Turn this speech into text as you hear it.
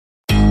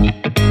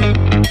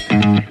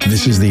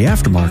This is the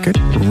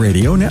Aftermarket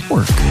Radio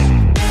Network.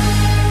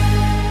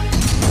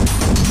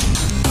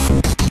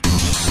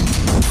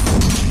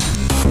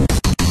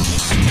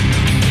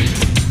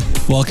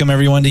 Welcome,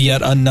 everyone, to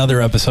yet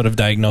another episode of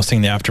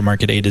Diagnosing the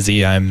Aftermarket A to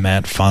Z. I'm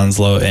Matt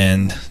Fonslow,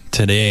 and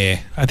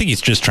today, I think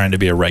he's just trying to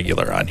be a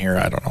regular on here.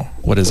 I don't know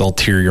what his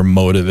ulterior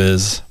motive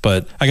is,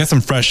 but I got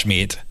some fresh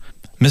meat.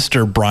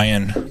 Mr.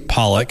 Brian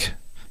Pollock.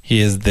 He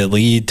is the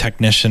lead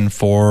technician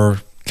for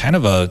kind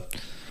of a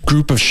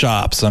group of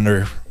shops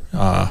under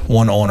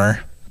one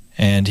owner,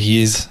 and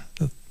he's,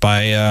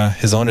 by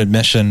his own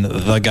admission,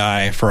 the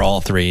guy for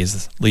all three.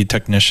 He's lead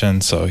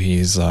technician, so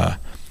he's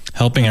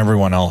helping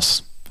everyone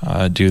else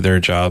do their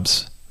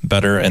jobs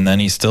better, and then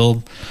he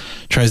still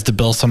tries to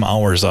bill some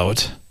hours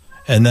out.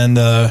 And then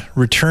the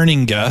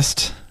returning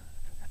guest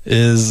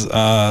is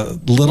a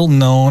little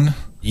known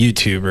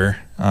YouTuber.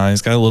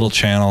 He's got a little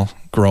channel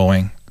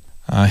growing.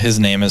 His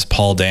name is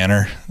Paul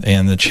Danner,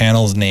 and the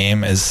channel's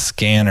name is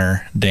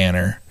Scanner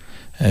Danner,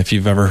 if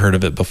you've ever heard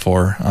of it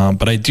before.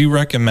 But I do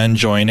recommend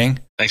joining.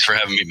 Thanks for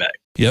having me back.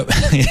 Yep.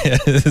 He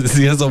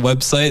has a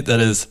website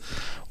that is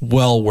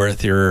well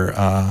worth your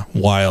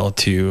while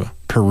to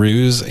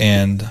peruse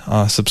and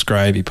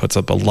subscribe. He puts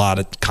up a lot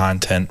of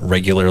content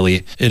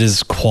regularly. It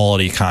is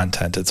quality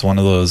content. It's one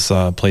of those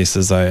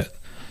places I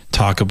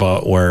talk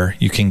about where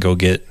you can go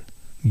get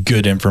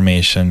good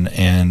information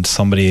and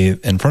somebody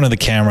in front of the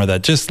camera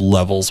that just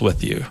levels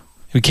with you.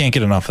 We can't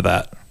get enough of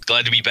that.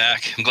 Glad to be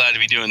back. I'm glad to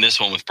be doing this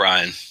one with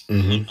Brian.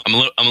 Mm-hmm. I'm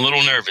a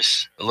little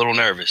nervous.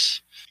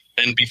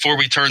 And before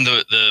we turned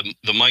the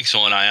mics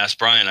on, I asked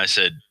Brian, I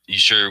said, you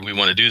sure we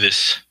want to do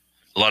this?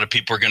 A lot of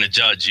people are going to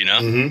judge, you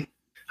know? Mm-hmm.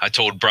 I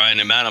told Brian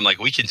and Matt, I'm like,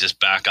 we can just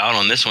back out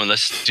on this one.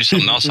 Let's do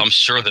something else. I'm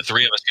sure the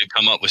three of us could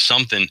come up with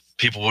something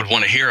people would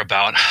want to hear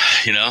about,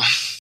 you know?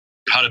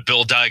 How to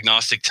build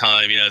diagnostic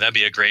time, you know, that'd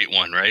be a great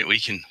one, right? We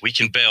can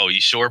bail.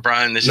 You sure,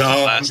 Brian? This is your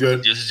last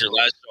shot.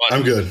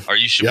 I'm good. Are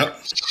you sure?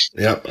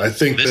 Yep. I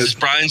think this is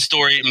Brian's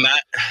story.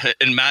 Matt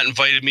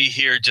invited me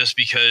here just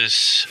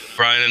because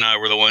Brian and I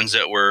were the ones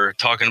that were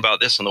talking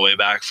about this on the way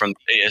back from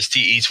the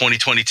ASTE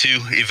 2022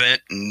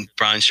 event, and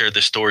Brian shared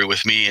this story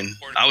with me, and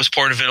I was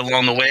part of it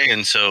along the way.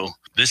 And so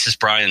this is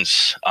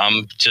Brian's.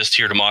 I'm just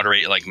here to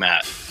moderate like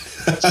Matt.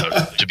 So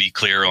to be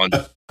clear on,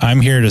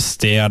 I'm here to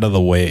stay out of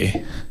the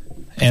way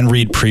and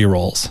read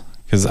pre-rolls,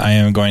 because I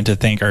am going to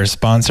thank our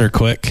sponsor,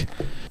 Quick,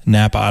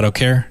 Napa Auto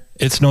Care.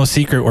 It's no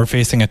secret we're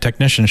facing a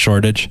technician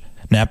shortage.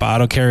 Napa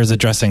Auto Care is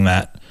addressing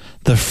that.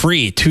 The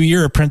free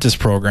 2-year apprentice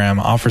program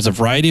offers a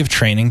variety of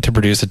training to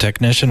produce a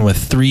technician with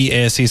 3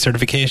 ASE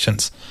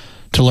certifications.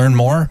 To learn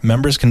more,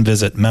 members can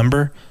visit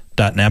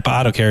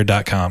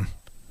member.napaautocare.com.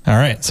 All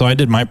right, so I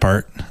did my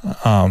part.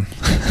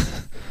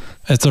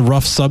 It's a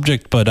rough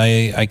subject, but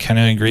I kind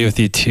of agree with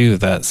you too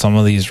that some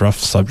of these rough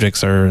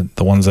subjects are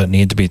the ones that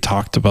need to be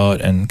talked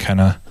about and kind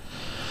of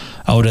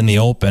out in the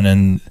open.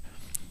 And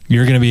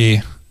you're going to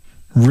be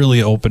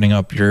really opening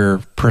up your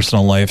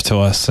personal life to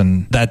us,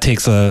 and that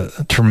takes a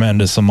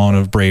tremendous amount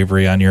of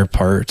bravery on your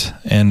part.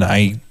 And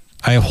I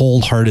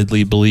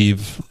wholeheartedly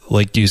believe,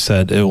 like you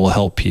said, it will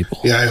help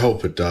people. Yeah, I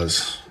hope it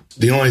does.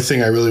 The only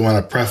thing I really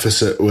want to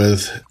preface it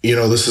with, you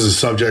know, this is a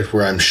subject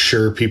where I'm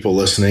sure people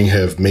listening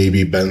have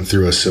maybe been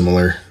through a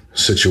similar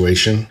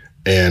situation.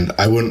 And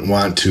I wouldn't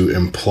want to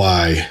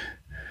imply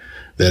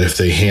that if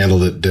they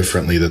handled it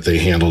differently, that they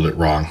handled it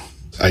wrong.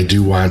 I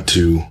do want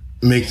to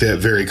make that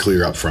very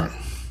clear up front,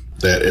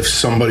 that if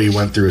somebody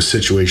went through a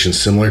situation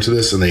similar to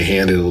this and they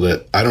handled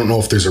it, I don't know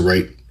if there's a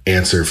right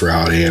answer for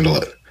how to handle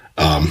it.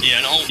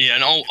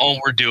 All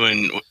we're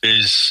doing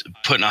is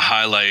putting a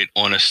highlight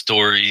on a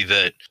story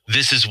that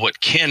this is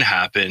what can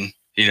happen,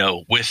 you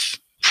know, with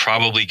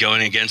probably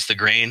going against the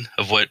grain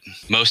of what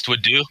most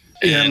would do.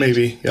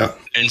 Maybe.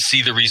 And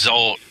see the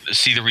result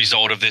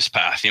of this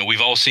path. You know,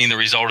 we've all seen the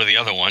result of the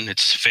other one.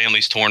 It's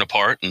families torn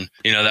apart, and,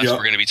 you know, that's what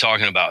we're going to be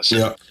talking about.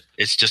 So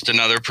it's just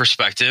another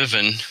perspective,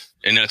 and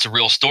it's a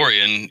real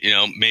story. And, you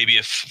know, maybe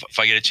if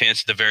I get a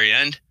chance at the very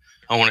end,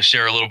 I want to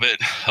share a little bit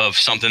of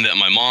something that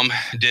my mom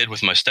did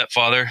with my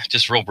stepfather,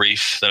 just real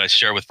brief, that I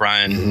share with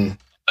Brian. Mm-hmm.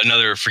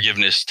 Another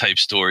forgiveness type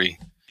story,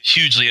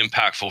 hugely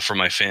impactful for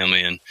my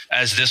family. And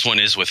as this one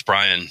is with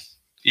Brian,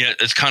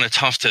 it's kind of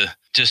tough to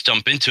just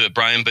jump into it,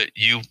 Brian, but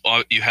you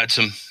had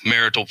some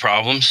marital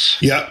problems.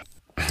 Yeah.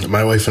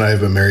 My wife and I have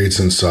been married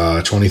since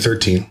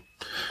 2013.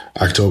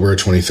 October of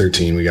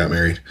 2013, we got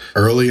married.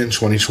 Early in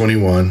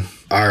 2021,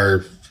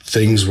 our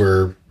things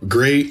were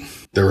great.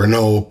 There were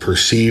no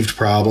perceived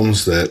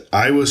problems that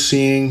I was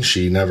seeing.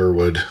 She never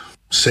would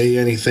say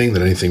anything,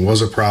 that anything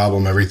was a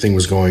problem. Everything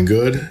was going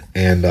good.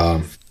 And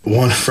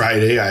one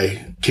Friday,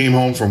 I came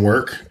home from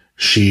work.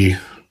 She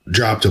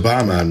dropped a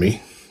bomb on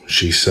me.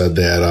 She said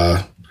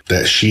that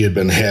she had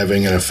been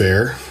having an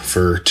affair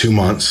for 2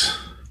 months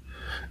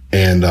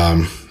and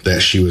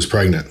that she was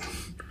pregnant.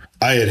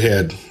 I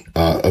had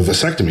a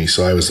vasectomy,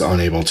 so I was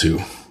unable to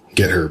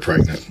get her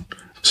pregnant.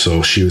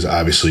 So she was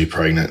obviously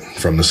pregnant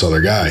from this other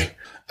guy.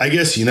 I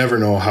guess you never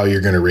know how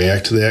you're going to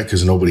react to that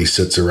because nobody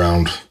sits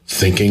around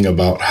thinking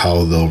about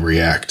how they'll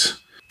react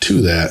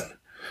to that.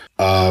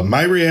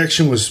 My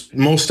reaction was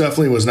most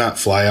definitely was not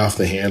fly off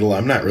the handle.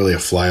 I'm not really a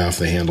fly off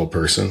the handle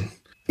person.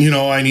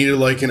 I needed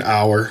like an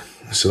hour.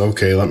 I said,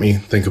 okay, let me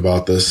think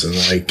about this. And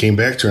I came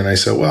back to her and I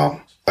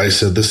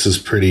said, it's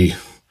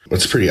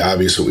pretty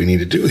obvious what we need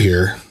to do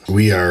here.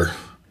 We are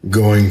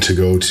going to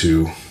go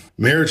to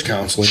marriage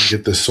counseling,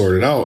 get this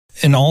sorted out.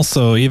 And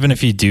also, even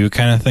if you do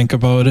kind of think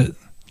about it,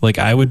 like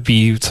I would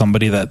be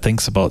somebody that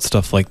thinks about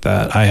stuff like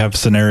that. I have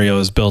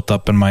scenarios built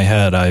up in my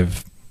head.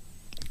 I've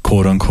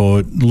quote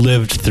unquote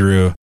lived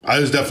through. I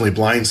was definitely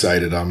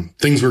blindsided.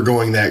 Things were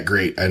going that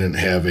great. I didn't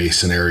have a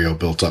scenario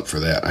built up for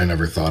that. I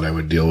never thought I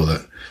would deal with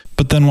it.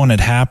 But then when it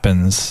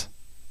happens,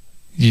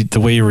 the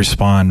way you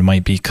respond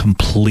might be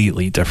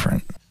completely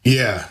different.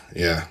 Yeah.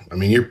 I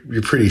mean,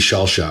 you're pretty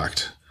shell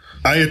shocked.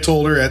 I had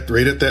told her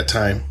right at that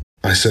time.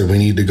 I said we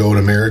need to go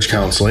to marriage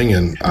counseling,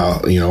 and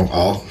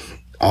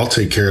I'll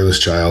take care of this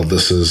child.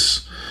 This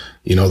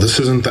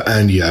isn't the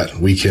end yet.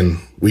 We can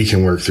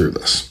work through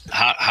this.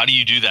 How do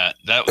you do that?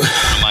 That was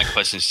one of my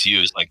questions to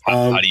you. Is like,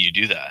 how do you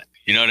do that?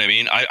 You know what I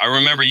mean? I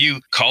remember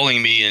you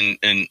calling me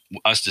and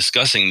us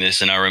discussing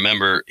this, and I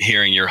remember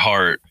hearing your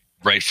heart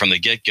right from the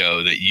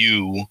get-go that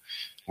you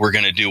were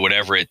going to do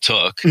whatever it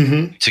took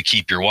to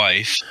keep your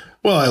wife.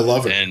 Well, I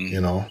love it.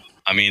 And,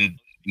 I mean,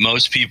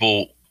 most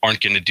people aren't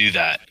going to do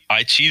that.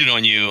 I cheated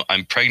on you.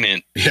 I'm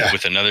pregnant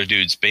with another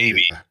dude's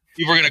baby. Yeah.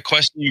 People are going to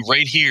question you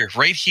right here,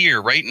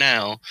 right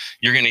now.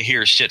 You're going to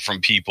hear shit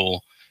from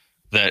people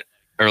that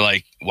are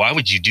like, why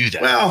would you do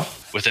that? Well,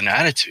 with an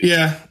attitude.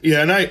 Yeah.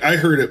 And I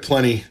heard it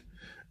plenty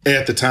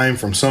at the time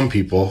from some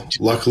people.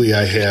 Luckily,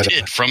 I had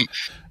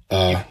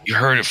you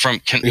heard it from.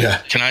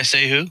 Can I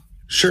say who?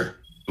 Sure.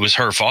 It was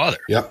her father.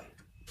 Yep.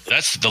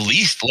 That's the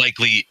least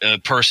likely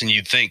person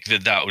you'd think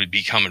that would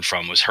be coming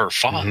from was her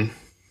father. Mm-hmm.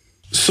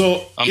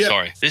 So I'm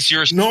sorry. This is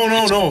yours.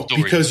 No.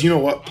 Because you know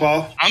what,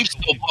 Paul? I'm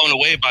still blown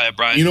away by it,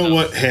 Brian. You know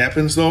what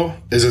happens though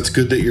is it's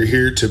good that you're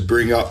here to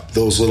bring up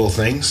those little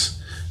things,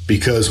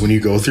 because when you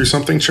go through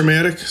something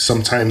traumatic,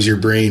 sometimes your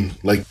brain,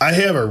 like I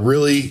have a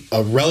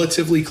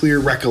relatively clear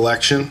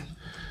recollection,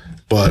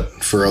 but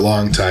for a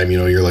long time,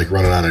 you're like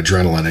running on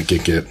adrenaline at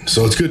get.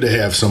 So it's good to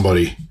have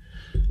somebody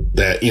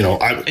that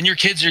and your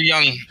kids are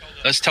young.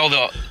 Let's tell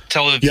the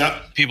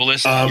people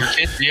listening. Your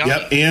kids are young.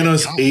 Yep.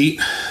 Anna's 8,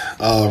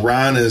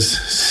 Ron is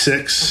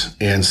 6,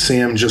 and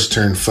Sam just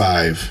turned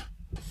 5.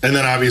 And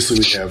then obviously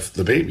we have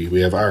the baby.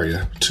 We have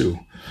Arya too.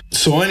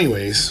 So,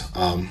 anyways,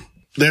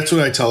 that's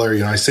what I tell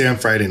her. I say on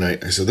Friday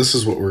night, I said, "This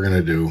is what we're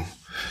gonna do."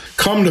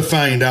 Come to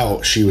find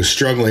out, she was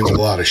struggling with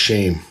a lot of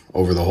shame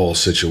over the whole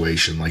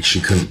situation. Like she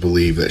couldn't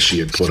believe that she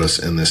had put us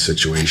in this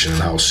situation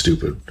and how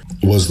stupid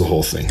was the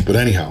whole thing. But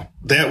anyhow,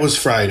 that was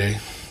Friday.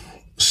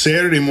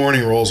 Saturday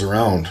morning rolls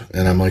around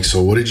and I'm like,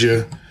 so what did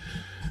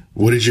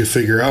you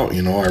figure out?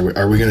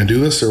 Are we going to do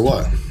this or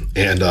what?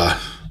 And,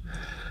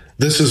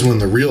 this is when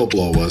the real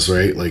blow was,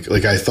 right?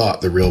 Like I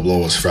thought the real blow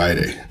was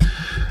Friday,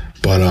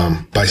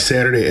 but, by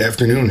Saturday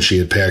afternoon, she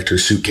had packed her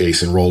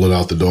suitcase and rolled it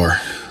out the door.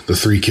 The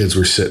 3 kids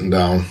were sitting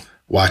down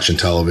watching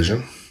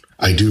television.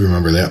 I do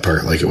remember that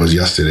part like it was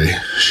yesterday.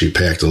 She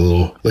packed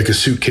a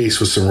suitcase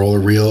with some roller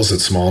wheels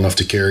that's small enough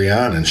to carry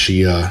on, and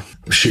she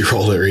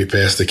rolled it right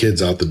past the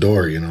kids out the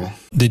door,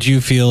 Did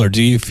you feel, or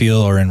do you feel,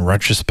 or in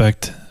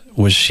retrospect,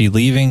 was she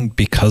leaving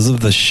because of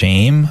the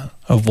shame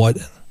of what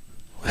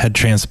had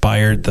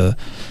transpired, the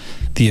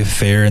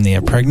affair and the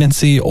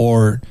pregnancy,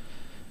 or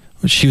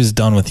she was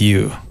done with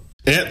you?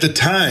 At the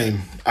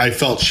time, I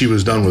felt she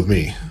was done with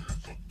me.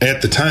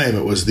 At the time,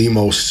 it was the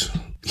most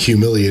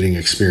humiliating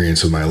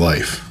experience of my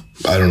life.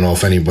 I don't know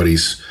if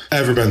anybody's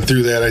ever been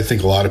through that. I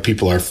think a lot of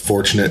people are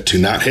fortunate to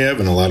not have,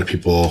 and a lot of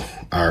people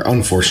are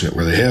unfortunate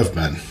where they have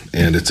been.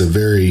 And it's a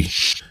very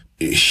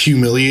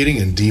humiliating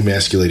and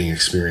demasculating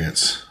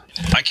experience.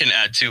 I can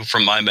add too,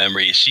 from my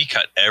memory, she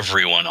cut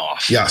everyone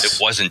off. Yes.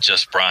 It wasn't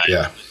just Brian.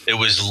 Yeah. It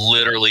was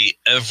literally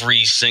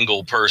every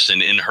single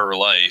person in her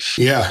life.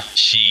 Yeah.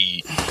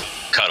 She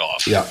cut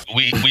off. Yeah.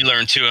 We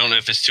learned too, I don't know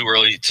if it's too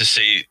early to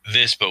say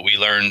this, but we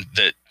learned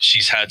that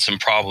she's had some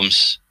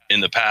problems in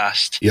the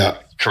past. Yeah.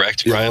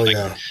 Correct, Brian?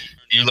 Yeah.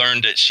 You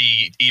learned that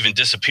she even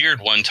disappeared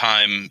one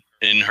time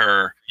in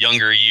her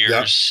younger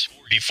years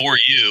before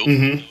you.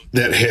 Mm-hmm.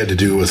 That had to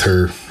do with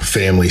her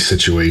family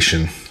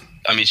situation.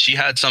 I mean, she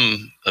had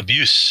some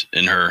abuse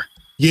in her.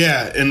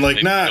 Yeah, and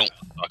like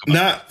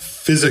not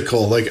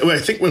physical. Like I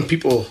think when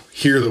people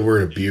hear the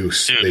word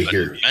abuse, they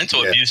hear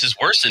mental abuse is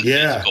worse than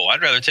physical.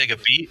 I'd rather take a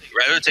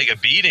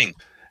beating.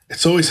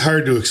 It's always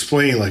hard to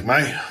explain. Like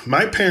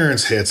my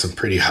parents had some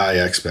pretty high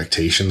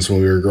expectations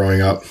when we were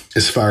growing up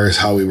as far as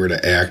how we were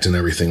to act and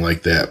everything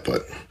like that.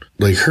 But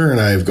like her and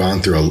I have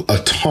gone through a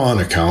ton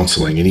of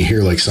counseling, and you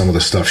hear like some of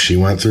the stuff she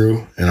went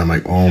through, and I'm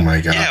like, oh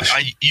my gosh.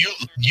 Yeah,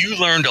 you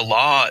learned a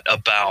lot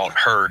about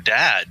her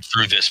dad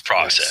through this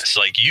process. Yes.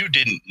 Like you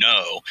didn't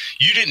know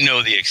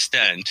the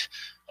extent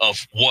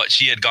of what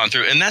she had gone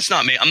through, and that's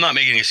not me. I'm not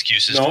making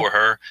excuses for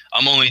her.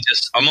 I'm only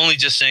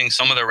just saying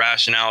some of the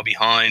rationale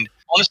behind.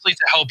 Honestly,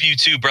 to help you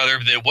too, brother.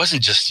 That it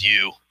wasn't just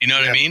you. You know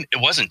what I mean?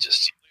 It wasn't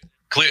just you.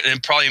 Clear, and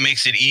it probably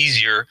makes it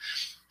easier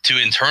to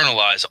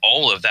internalize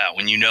all of that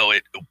when you know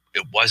it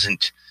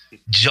wasn't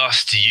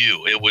just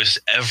you, it was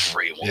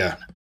everyone. Yeah.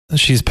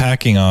 She's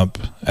packing up.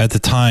 At the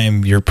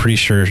time, you're pretty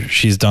sure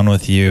she's done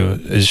with you.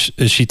 Is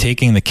she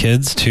taking the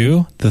kids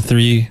too? The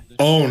 3?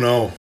 Oh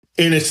no.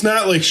 And it's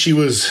not like she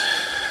was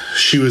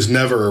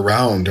never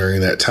around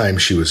during that time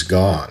she was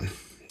gone.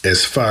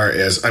 As far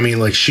as, I mean,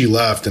 like, she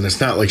left, and it's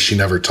not like she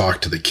never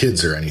talked to the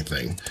kids or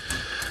anything.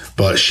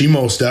 But she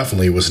most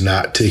definitely was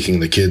not taking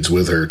the kids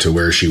with her to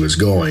where she was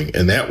going.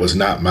 And that was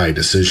not my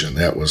decision.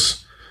 That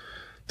was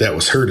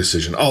her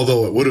decision.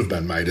 Although it would have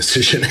been my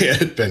decision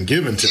had it been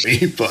given to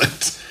me.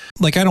 But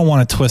like, I don't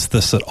want to twist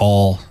this at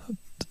all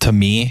to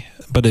me,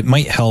 but it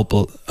might help.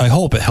 I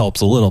hope it helps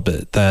a little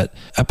bit that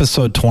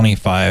episode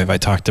 25, I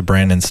talked to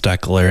Brandon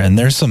Steckler, and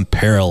there's some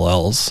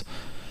parallels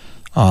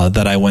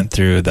that I went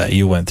through that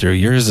you went through.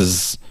 Yours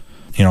is,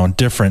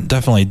 different,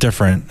 definitely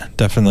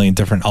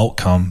different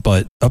outcome.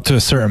 But up to a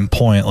certain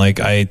point,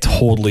 like, I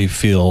totally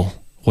feel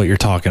what you're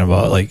talking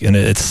about. Like, and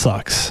it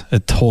sucks.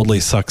 It totally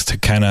sucks to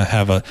kind of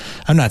have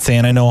I'm not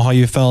saying I know how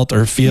you felt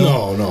or feel.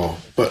 No.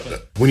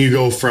 But when you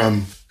go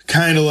from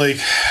kind of like,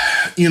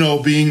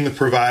 being the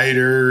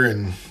provider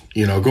and,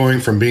 going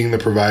from being the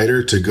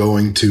provider to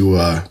going to,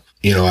 I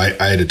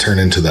had to turn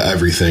into the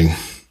everything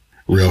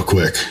real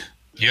quick.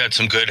 You had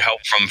some good help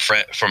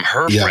from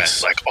her yes.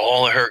 friends, like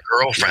all of her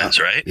girlfriends,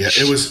 yeah. right? Yeah,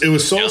 it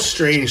was so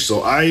strange.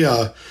 So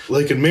I,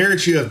 like, in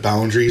marriage, you have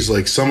boundaries.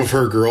 Like, some of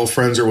her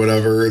girlfriends or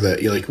whatever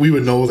that, like, we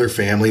would know their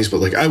families,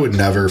 but, like, I would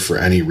never for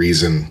any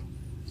reason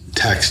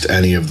text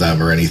any of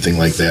them or anything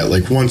like that.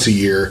 Like, once a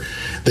year,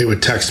 they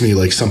would text me,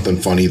 like, something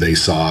funny they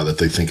saw that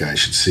they think I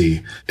should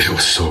see. It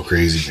was so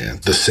crazy,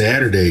 man. The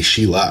Saturday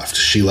she left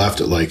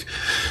at, like,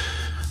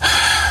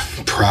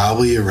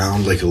 probably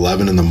around, like,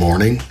 11 in the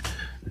morning.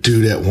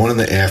 Dude, at 1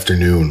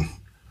 PM,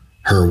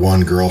 her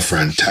one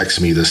girlfriend texts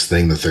me this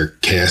thing that they're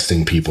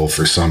casting people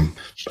for some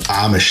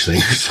Amish thing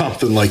or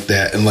something like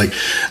that. And, like,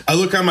 I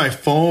look on my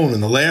phone,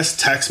 and the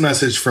last text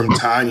message from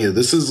Tanya,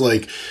 this is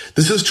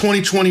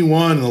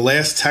 2021. And the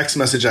last text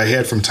message I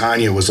had from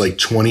Tanya was like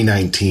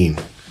 2019.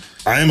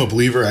 I am a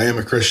believer. I am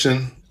a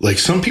Christian. Like,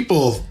 some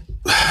people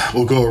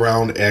will go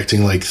around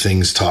acting like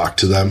things talk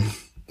to them.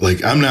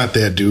 Like, I'm not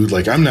that dude.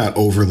 Like, I'm not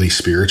overly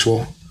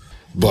spiritual.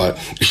 But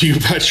you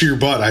bet your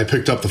butt I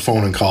picked up the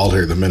phone and called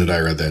her the minute I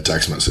read that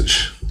text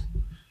message.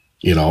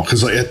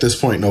 Because, like, at this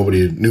point,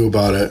 nobody knew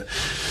about it.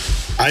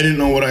 I didn't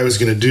know what I was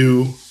going to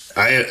do.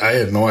 I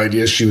had no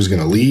idea she was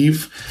going to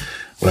leave.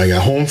 When I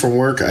got home from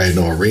work, I had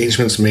no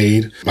arrangements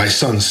made. My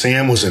son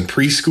Sam was in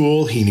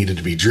preschool. He needed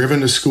to be driven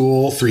to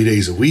school 3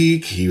 days a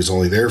week. He was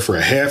only there for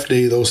a half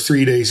day those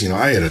 3 days.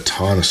 I had a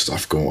ton of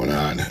stuff going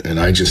on. And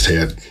I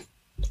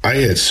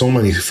had so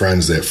many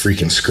friends that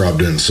freaking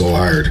scrubbed in so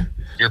hard.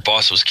 Your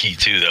boss was key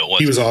too, though.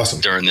 He was awesome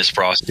during this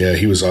process. Yeah,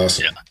 he was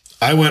awesome. Yeah.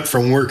 I went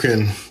from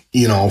working,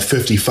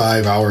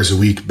 55 hours a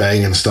week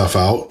banging stuff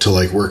out to,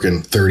 like,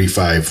 working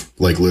 35,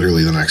 like,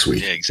 literally the next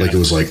week. Yeah, exactly. Like, it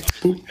was like,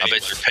 boop. I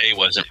bet your pay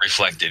wasn't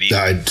reflected either.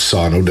 I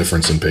saw no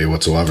difference in pay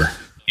whatsoever.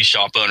 You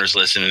shop owners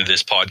listening to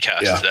this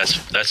podcast, yeah.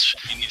 that's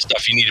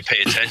stuff you need to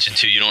pay attention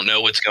to. You don't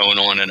know what's going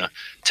on in a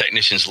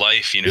technician's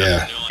life.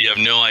 Yeah. You have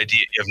no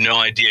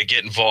idea.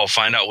 Get involved.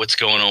 Find out what's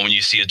going on when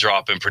you see a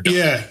drop in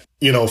production.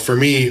 Yeah. For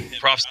me,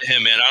 props to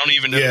him, man. I don't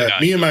even know. Yeah,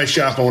 me and my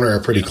shop owner are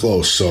pretty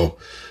close. So,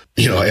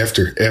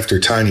 after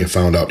Tanya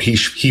found out, he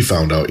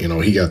found out,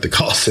 he got the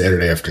call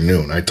Saturday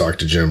afternoon. I talked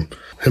to Jim.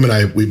 Him and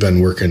I, we've been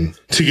working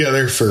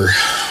together for,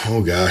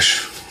 oh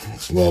gosh.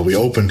 Well, we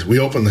opened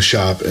the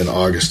shop in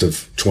August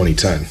of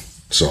 2010.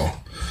 So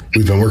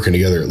we've been working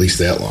together at least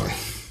that long.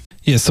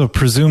 Yeah. So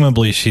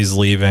presumably she's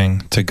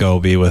leaving to go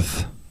be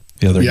with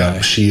the other guy.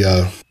 Yeah. She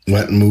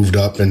went and moved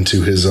up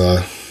into his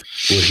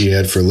what he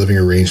had for living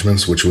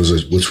arrangements, which was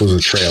a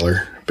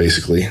trailer,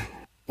 basically,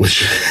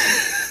 which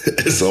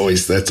that's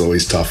always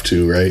tough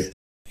too, right?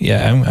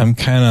 Yeah. I'm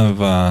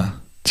kind of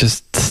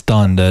just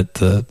stunned at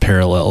the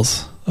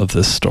parallels of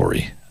this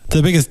story.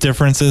 The biggest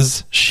difference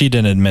is she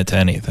didn't admit to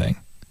anything.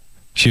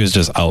 She was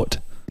just out.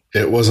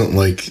 It wasn't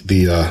like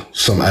the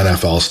some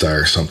NFL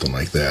star or something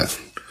like that.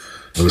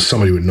 It was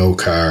somebody with no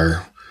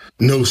car,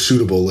 no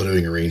suitable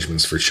living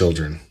arrangements for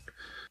children.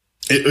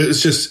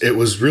 It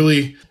was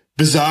really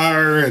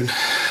bizarre. And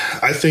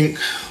I think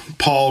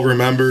Paul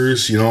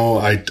remembers,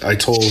 I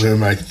told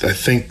him, I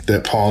think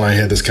that Paul and I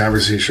had this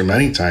conversation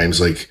many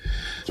times. Like,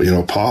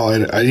 Paul, I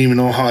didn't even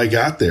know how I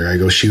got there. I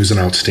go, she was an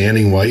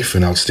outstanding wife,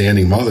 an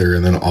outstanding mother.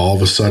 And then all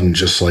of a sudden,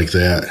 just like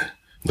that,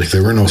 like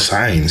there were no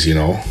signs,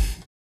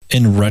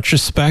 In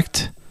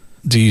retrospect,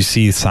 do you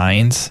see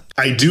signs?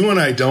 I do and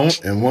I don't.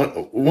 And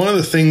one of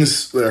the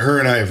things that her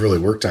and I have really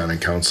worked on in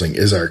counseling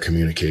is our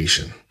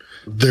communication.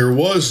 There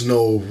was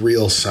no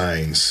real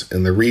signs.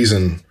 And the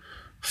reason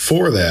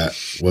for that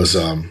was,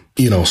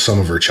 some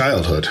of her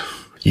childhood.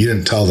 You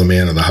didn't tell the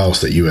man of the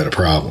house that you had a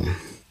problem.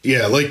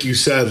 Yeah, like you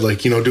said, like,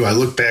 do I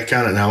look back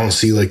on it now and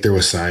see like there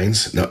was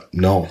signs?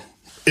 No.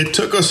 It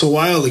took us a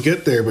while to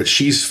get there, but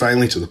she's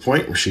finally to the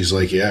point where she's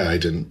like, yeah, I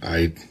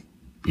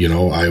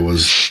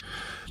was,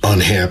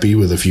 unhappy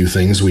with a few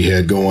things we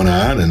had going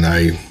on, and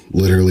I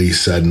literally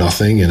said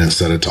nothing, and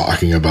instead of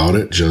talking about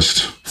it,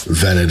 just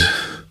vented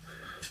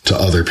to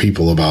other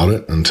people about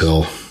it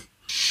until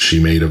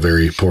she made a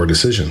very poor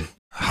decision.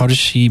 How does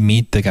she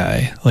meet the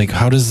guy? Like,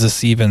 how does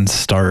this even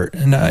start?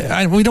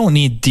 And we don't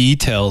need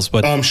details,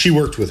 but she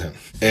worked with him,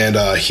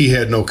 and he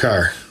had no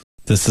car.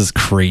 This is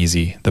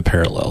crazy, the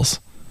parallels.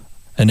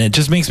 And it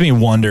just makes me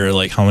wonder,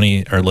 like, how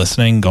many are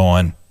listening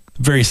going,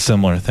 very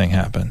similar thing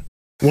happened.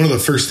 One of the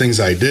first things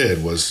I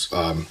did was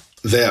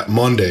that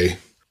Monday,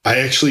 I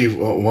actually,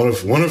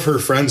 one of her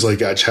friends like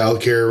got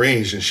childcare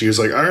arranged, and she was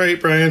like, all right,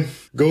 Brian,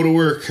 go to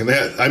work. And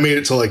that I made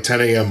it till like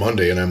 10 a.m.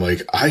 Monday. And I'm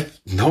like, I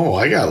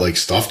got like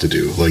stuff to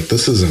do. Like,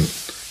 this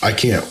isn't, I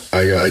can't,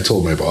 I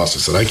told my boss, I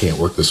said, I can't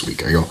work this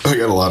week. I got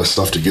a lot of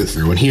stuff to get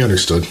through. And he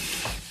understood.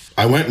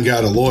 I went and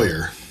got a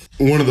lawyer,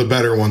 one of the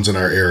better ones in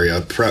our area,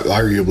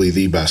 arguably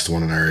the best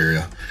one in our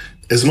area.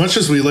 As much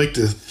as we like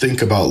to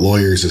think about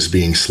lawyers as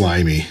being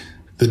slimy,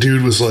 the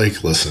dude was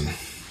like, listen,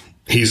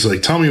 he's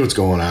like, tell me what's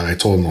going on. I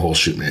told him the whole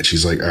shoot match.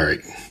 He's like, all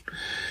right.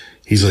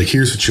 He's like,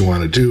 here's what you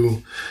want to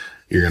do.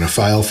 You're going to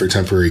file for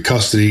temporary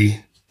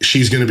custody.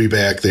 She's going to be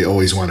back. They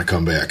always want to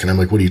come back. And I'm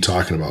like, what are you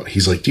talking about?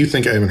 He's like, do you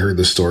think I haven't heard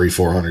this story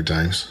 400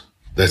 times?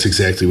 That's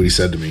exactly what he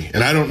said to me.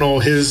 And I don't know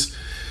his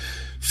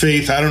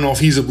faith. I don't know if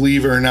he's a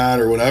believer or not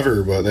or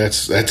whatever, but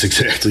that's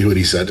exactly what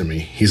he said to me.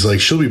 He's like,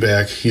 she'll be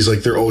back. He's like,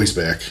 they're always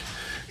back.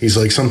 He's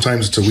like,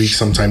 sometimes it's a week,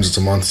 sometimes it's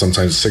a month,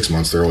 sometimes it's 6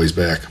 months. They're always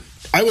back.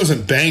 I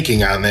wasn't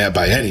banking on that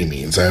by any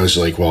means. I was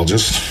like, well,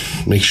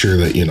 just make sure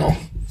that,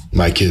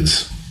 my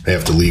kids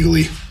have to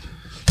legally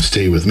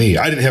stay with me.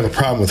 I didn't have a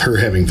problem with her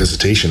having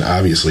visitation.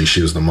 Obviously,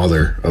 she was the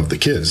mother of the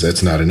kids.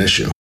 That's not an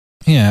issue.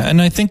 Yeah, and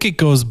I think it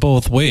goes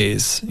both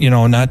ways,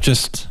 not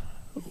just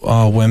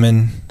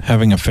women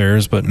having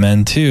affairs, but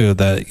men too,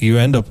 that you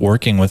end up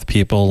working with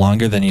people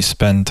longer than you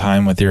spend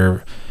time with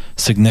your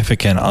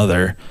significant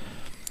other.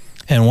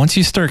 And once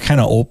you start kind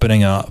of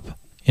opening up,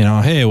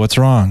 hey, what's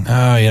wrong?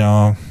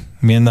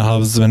 Me and the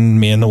husband,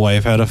 me and the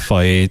wife had a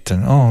fight,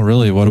 and oh,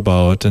 really? What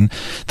about? And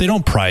they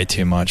don't pry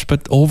too much,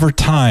 but over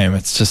time,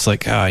 it's just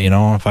like,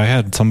 if I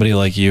had somebody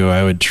like you,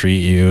 I would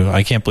treat you.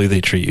 I can't believe they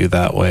treat you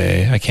that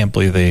way. I can't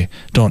believe they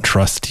don't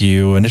trust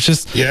you. And it's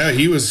just, yeah,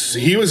 he was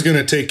going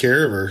to take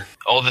care of her.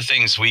 All the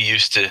things we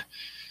used to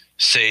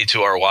say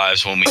to our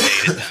wives when we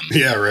dated them.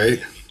 Yeah, right.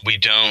 We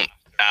don't.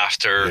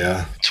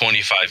 After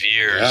 25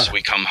 years,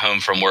 we come home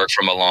from work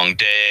from a long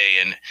day,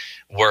 and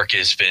work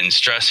has been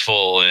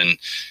stressful and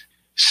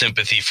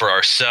sympathy for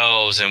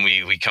ourselves, and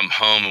we come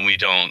home and we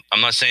don't.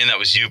 I'm not saying that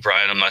was you,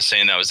 Brian. I'm not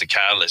saying that was the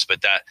catalyst,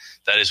 but that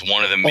is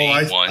one of the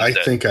main ones. I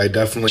think I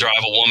definitely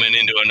drive a woman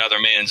into another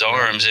man's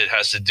arms. It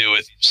has to do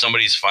with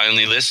somebody's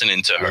finally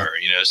listening to her.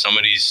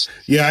 Somebody's.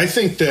 Yeah, I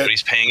think that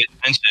somebody's paying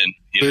attention.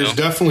 There's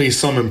definitely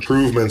some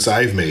improvements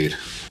I've made.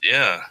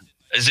 Yeah.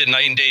 Is it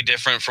night and day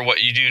different for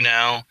what you do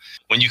now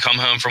when you come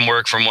home from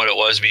work from what it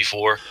was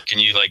before? Can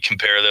you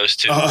compare those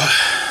two?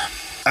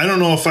 I don't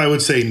know if I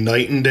would say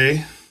night and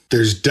day.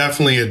 There's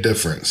definitely a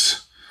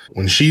difference.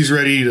 When she's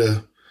ready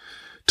to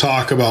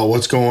talk about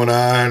what's going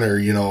on or,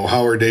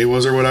 how her day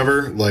was or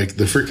whatever, like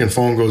the freaking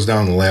phone goes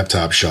down, the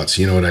laptop shuts.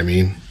 You know what I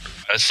mean?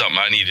 That's something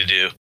I need to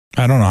do.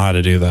 I don't know how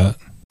to do that.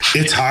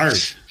 It's hard.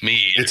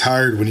 Me. It's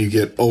hard when you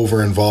get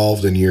over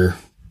involved and you're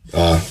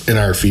in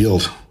our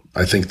field.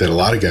 I think that a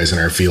lot of guys in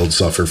our field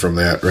suffer from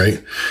that,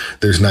 right?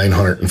 There's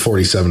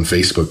 947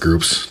 Facebook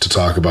groups to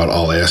talk about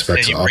all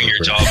aspects of it. And you bring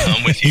your job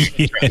home with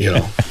you.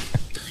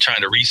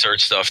 Trying to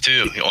research stuff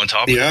too, on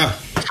top of it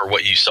for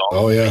what you saw,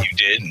 what you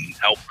did, and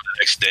help for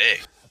the next day.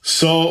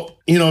 So,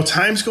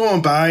 time's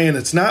going by, and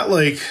it's not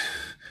like,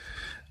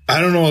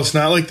 I don't know, it's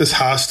not like this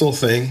hostile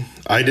thing.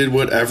 I did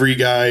what every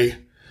guy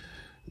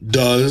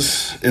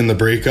does in the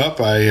breakup.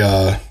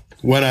 I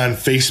went on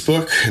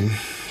Facebook and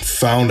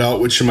found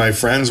out which of my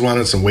friends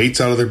wanted some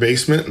weights out of their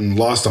basement and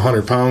lost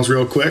 100 pounds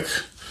real quick.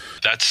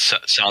 That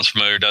sounds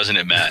familiar, doesn't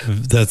it, Matt?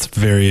 That's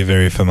very,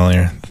 very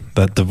familiar.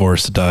 That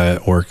divorce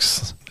diet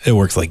works. It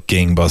works like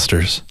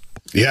gangbusters.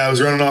 Yeah, I was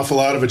running off a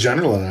lot of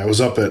adrenaline. I was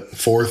up at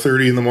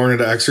 4:30 in the morning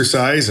to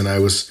exercise, and I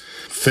was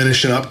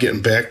finishing up,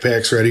 getting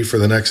backpacks ready for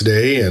the next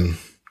day and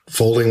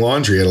folding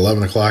laundry at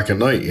 11 o'clock at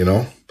night,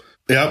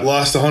 Yep,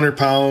 lost 100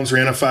 pounds,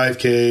 ran a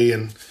 5K,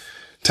 and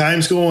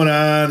time's going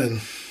on,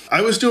 and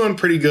I was doing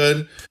pretty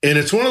good. And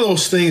it's one of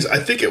those things, I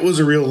think it was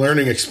a real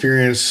learning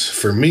experience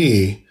for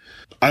me.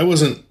 I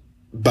wasn't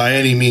by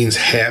any means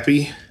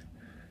happy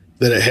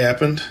that it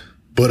happened,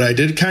 but I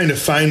did kind of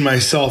find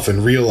myself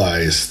and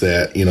realize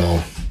that,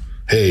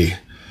 hey,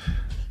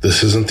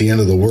 this isn't the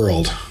end of the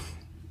world.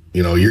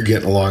 You're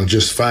getting along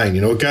just fine.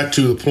 It got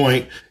to the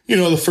point,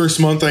 the first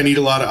month I need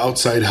a lot of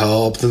outside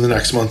help. Then the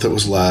next month it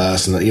was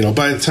less. And,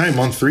 by the time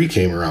month 3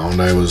 came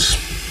around, I was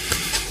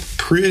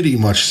pretty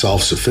much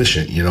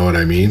self-sufficient. You know what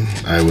I mean?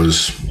 I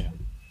was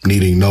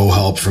needing no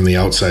help from the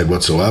outside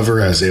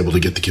whatsoever. I was able to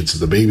get the kids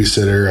to the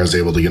babysitter. I was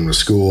able to get them to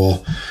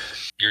school.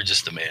 You're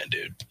just the man,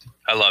 dude.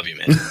 I love you,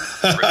 man.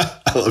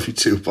 I love you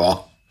too,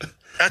 Paul.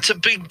 That's a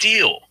big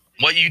deal.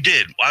 What you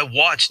did. I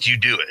watched you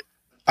do it.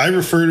 I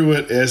refer to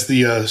it as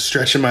the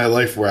stretch of my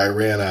life where I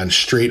ran on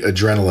straight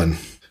adrenaline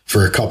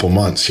for a couple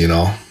months, you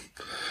know.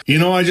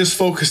 I just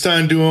focused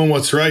on doing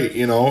what's right,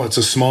 you know. It's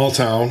a small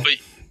town.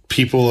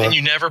 People and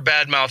you never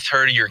badmouthed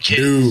her to your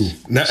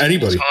kids. No, not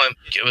anybody.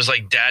 It was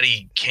like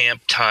daddy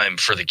camp time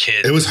for the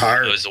kids. It was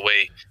hard. It was the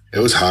way. It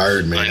was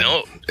hard, man. I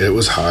know. It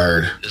was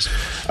hard.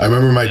 I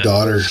remember my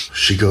daughter,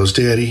 she goes,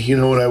 Daddy, you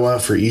know what I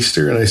want for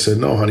Easter? And I said,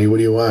 no, honey, what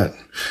do you want?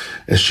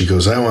 And she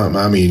goes, I want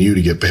Mommy and you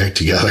to get back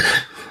together.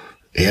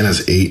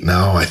 Anna's 8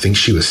 now. I think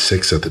she was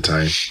 6 at the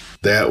time.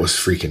 That was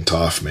freaking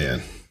tough,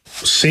 man.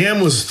 Sam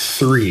was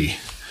 3.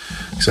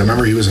 Because I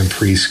remember he was in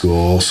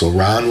preschool. So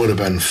Ron would have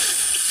been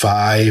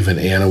 5 and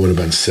Anna would have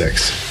been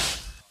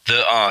 6.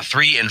 The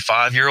 3 and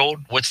 5-year-old,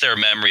 what's their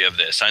memory of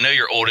this? I know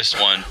your oldest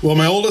one. Well,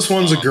 my oldest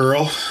one's a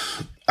girl.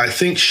 I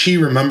think she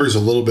remembers a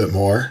little bit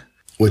more,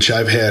 which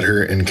I've had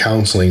her in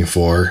counseling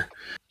for.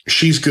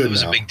 She's good now. It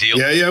was a big deal.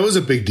 Yeah, it was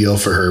a big deal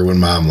for her when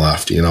Mom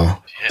left, you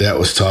know. Yeah. That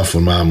was tough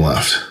when Mom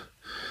left.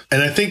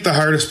 And I think the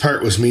hardest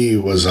part was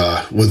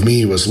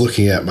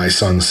looking at my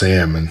son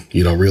Sam and,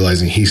 you know,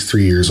 realizing he's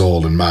 3 years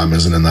old and Mom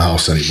isn't in the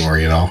house anymore,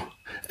 you know.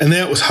 And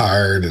that was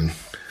hard. And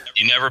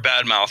you never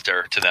badmouthed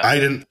her to them. I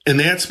didn't, and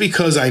that's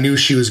because I knew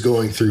she was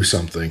going through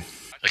something.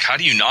 Like, how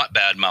do you not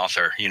badmouth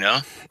her, you know?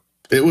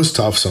 It was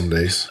tough some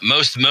days.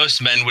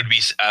 Most men would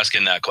be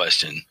asking that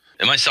question,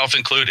 and myself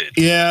included.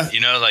 Yeah.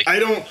 You know, like, I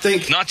don't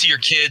think, not to your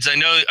kids. I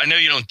know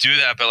you don't do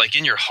that, but like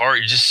in your heart,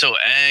 you're just so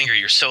angry.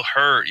 You're so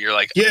hurt. You're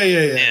like,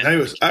 yeah.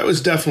 I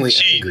was definitely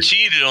angry. She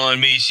cheated on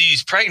me.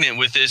 She's pregnant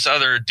with this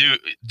other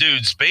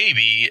dude's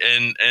baby.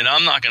 And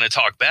I'm not going to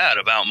talk bad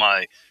about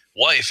my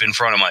wife in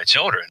front of my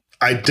children.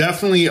 I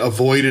definitely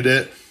avoided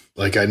it.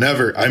 Like I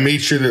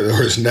made sure that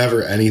there was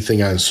never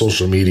anything on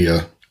social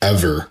media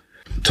ever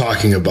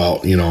talking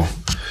about, you know.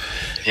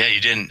 Yeah, you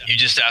didn't. You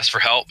just asked for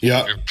help.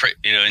 Yeah.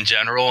 You know, in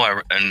general.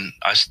 I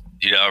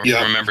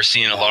remember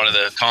seeing a lot of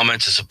the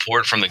comments of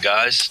support from the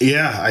guys.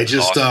 Yeah, I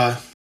just,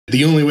 awesome.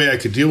 The only way I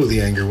could deal with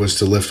the anger was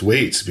to lift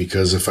weights,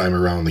 because if I'm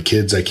around the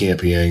kids, I can't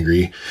be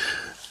angry.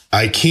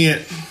 I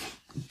can't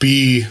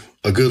be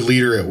a good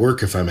leader at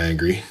work if I'm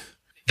angry.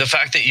 The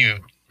fact that you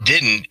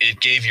didn't, it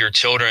gave your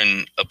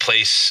children a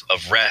place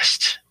of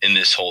rest in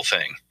this whole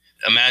thing.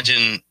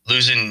 Imagine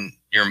losing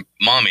your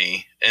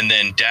mommy and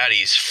then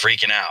daddy's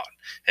freaking out,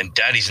 and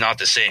daddy's not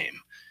the same.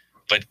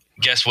 But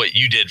guess what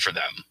you did for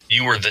them?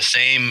 You were the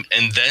same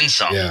and then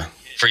some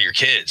for your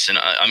kids. And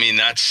I mean,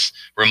 that's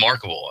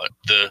remarkable.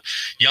 The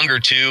younger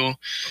two,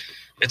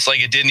 it's like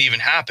it didn't even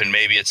happen.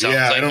 Maybe it sounds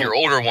like your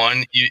older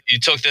one, you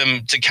took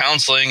them to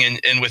counseling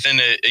and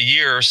within a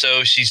year or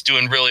so, she's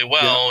doing really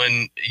well.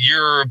 And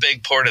you're a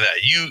big part of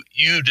that.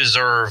 You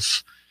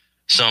deserve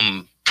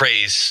some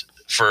praise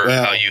for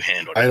how you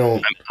handled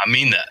it. I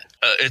mean that.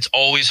 It's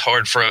always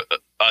hard for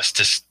us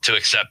to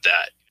accept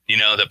that, you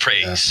know, the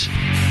praise.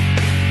 Yeah.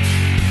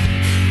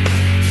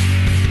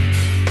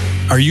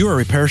 Are you a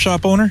repair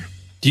shop owner?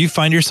 Do you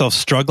find yourself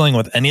struggling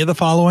with any of the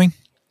following?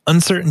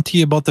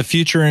 Uncertainty about the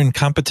future and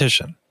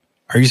competition.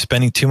 Are you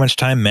spending too much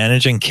time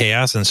managing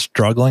chaos and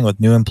struggling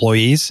with new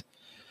employees?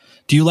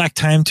 Do you lack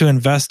time to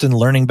invest in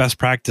learning best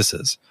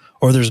practices,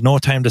 or there's no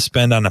time to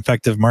spend on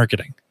effective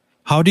marketing?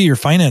 How do your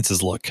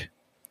finances look?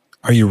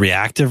 Are you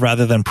reactive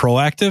rather than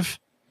proactive?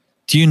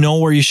 Do you know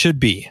where you should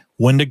be,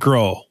 when to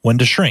grow, when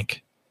to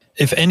shrink?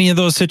 If any of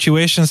those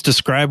situations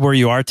describe where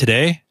you are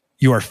today,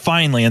 you are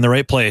finally in the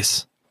right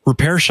place.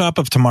 Repair Shop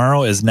of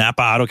Tomorrow is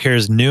Napa Auto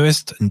Care's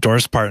newest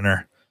endorsed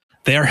partner.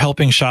 They are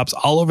helping shops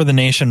all over the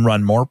nation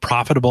run more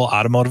profitable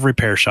automotive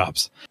repair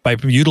shops by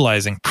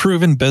utilizing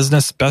proven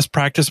business best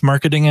practice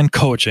marketing and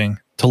coaching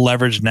to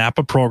leverage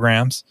Napa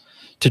programs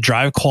to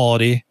drive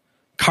quality,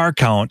 car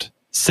count,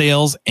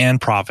 sales, and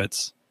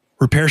profits.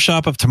 Repair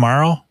Shop of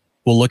Tomorrow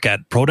will look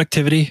at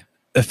productivity,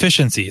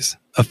 efficiencies,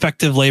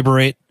 effective labor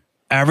rate,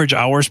 average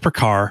hours per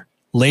car,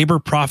 labor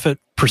profit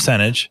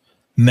percentage,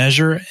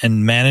 measure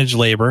and manage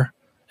labor,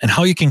 and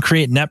how you can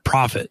create net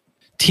profit.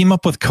 Team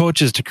up with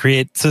coaches to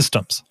create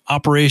systems,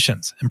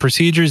 operations, and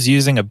procedures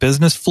using a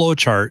business flow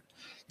chart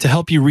to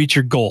help you reach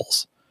your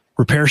goals.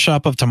 Repair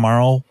Shop of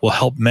Tomorrow will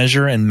help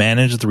measure and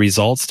manage the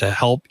results to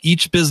help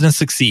each business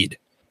succeed.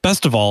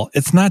 Best of all,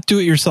 it's not do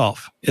it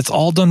yourself. It's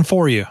all done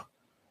for you.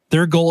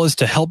 Their goal is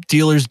to help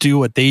dealers do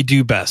what they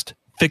do best,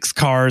 fix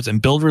cars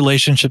and build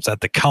relationships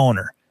at the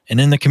counter and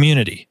in the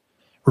community.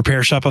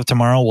 Repair Shop of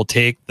Tomorrow will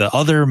take the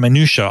other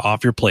minutia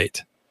off your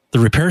plate. The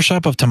Repair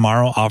Shop of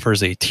Tomorrow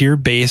offers a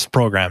tier-based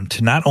program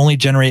to not only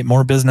generate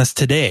more business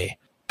today,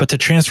 but to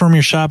transform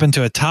your shop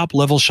into a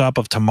top-level shop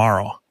of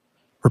tomorrow.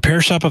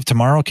 Repair Shop of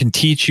Tomorrow can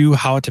teach you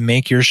how to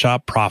make your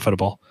shop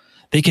profitable.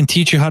 They can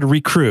teach you how to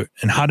recruit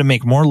and how to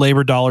make more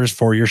labor dollars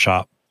for your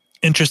shop.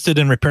 Interested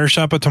in Repair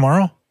Shop of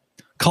Tomorrow?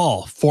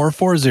 Call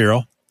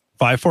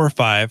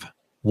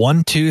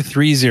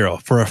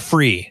 440-545-1230 for a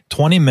free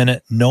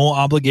 20-minute,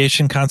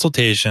 no-obligation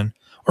consultation,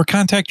 or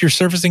contact your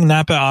servicing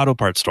Napa Auto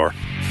Parts store.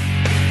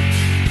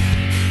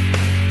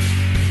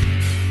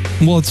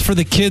 Well, it's for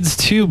the kids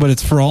too, but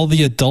it's for all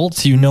the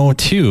adults you know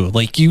too.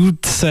 Like, you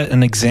set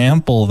an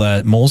example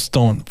that most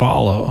don't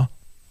follow.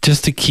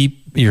 just to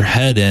keep your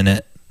head in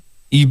it.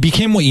 You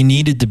became what you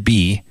needed to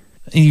be,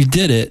 and you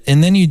did it.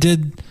 And then you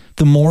did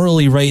the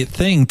morally right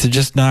thing to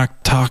just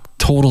not talk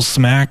total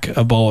smack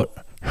about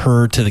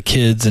her to the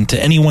kids and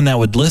to anyone that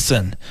would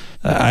listen.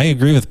 I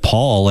agree with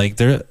Paul. Like,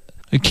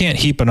 you can't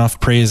heap enough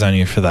praise on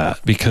you for that,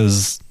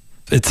 because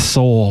it's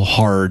so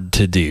hard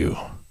to do.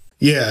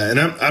 Yeah, and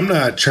I'm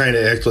not trying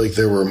to act like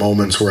there were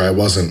moments where I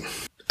wasn't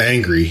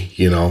angry,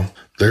 you know.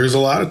 There's a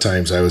lot of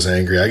times I was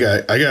angry. I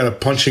got a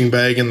punching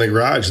bag in the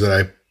garage that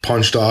I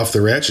punched off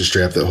the ratchet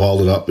strap that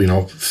hauled it up,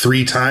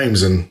 3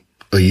 times in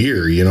a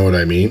year, you know what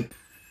I mean?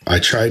 I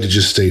tried to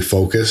just stay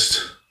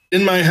focused.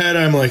 In my head,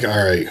 I'm like,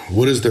 all right,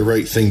 what is the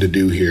right thing to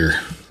do here?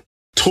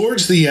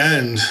 Towards the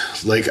end,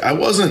 like, I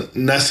wasn't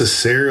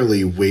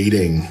necessarily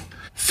waiting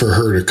for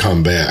her to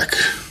come back.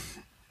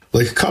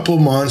 Like, a couple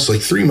months,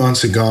 like 3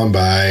 months had gone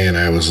by, and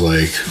I was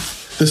like,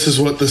 this is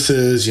what this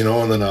is,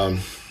 and then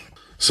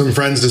some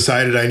friends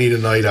decided I needed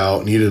a night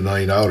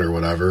out or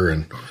whatever,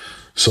 and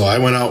so I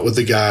went out with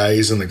the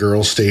guys, and the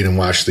girls stayed and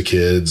watched the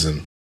kids,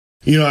 and,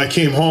 I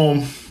came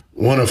home.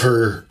 One of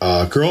her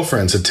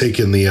girlfriends had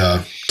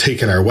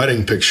taken our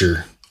wedding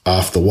picture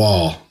off the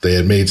wall. They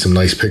had made some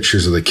nice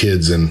pictures of the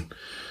kids and,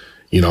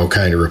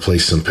 kind of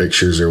replaced some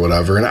pictures or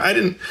whatever.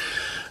 And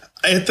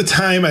at the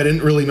time, I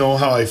didn't really know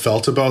how I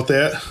felt about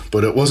that,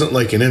 but it wasn't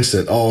like an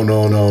instant, oh,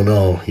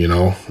 no.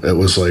 It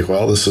was like,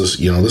 well, this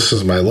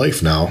is my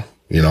life now.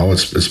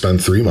 It's been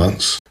 3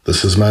 months.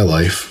 This is my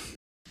life.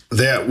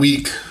 That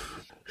week,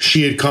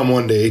 she had come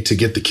one day to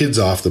get the kids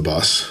off the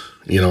bus.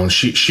 And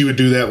she would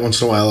do that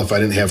once in a while. If I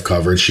didn't have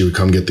coverage, she would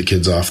come get the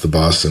kids off the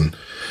bus, and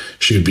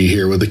she would be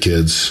here with the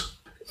kids.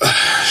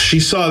 She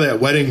saw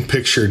that wedding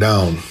picture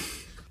down.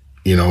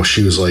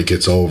 She was like,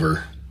 it's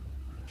over.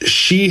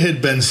 She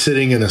had been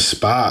sitting in a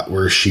spot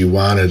where she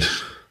wanted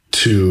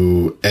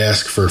to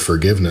ask for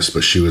forgiveness,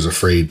 but she was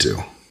afraid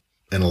to.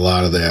 And a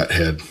lot of that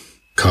had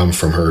come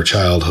from her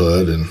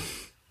childhood and,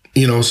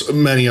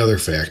 many other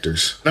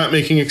factors. Not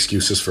making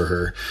excuses for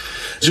her.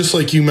 Just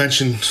like you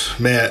mentioned,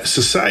 Matt,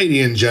 society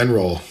in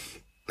general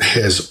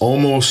has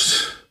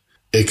almost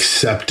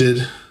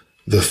accepted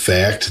the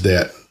fact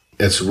that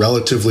it's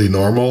relatively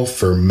normal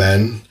for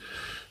men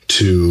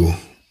to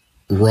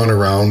run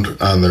around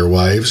on their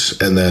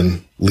wives and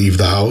then leave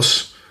the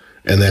house.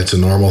 And that's a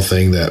normal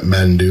thing that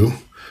men do.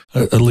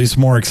 At least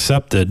more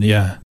accepted,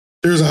 yeah.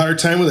 There's a hard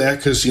time with that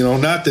because,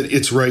 not that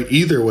it's right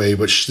either way,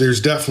 but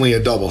there's definitely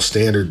a double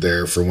standard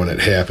there for when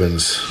it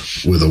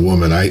happens with a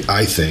woman,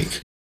 I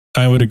think.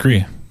 I would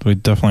agree. We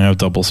definitely have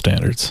double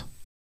standards.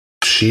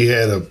 She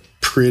had a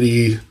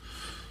pretty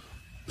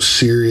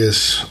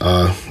serious,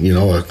 a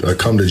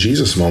come to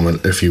Jesus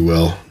moment, if you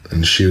will.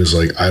 And she was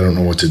like, I don't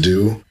know what to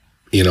do.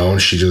 And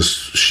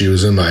she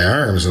was in my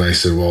arms, and I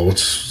said, well,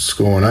 what's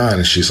going on?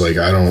 And she's like,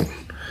 I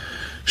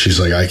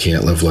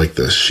can't live like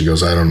this. She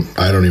goes, I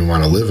don't even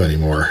want to live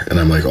anymore. And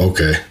I'm like,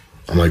 okay.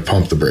 I'm like,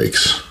 pump the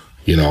brakes.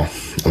 I'm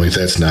like,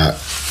 that's not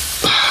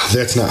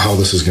how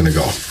this is going to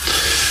go.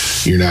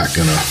 You're not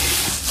going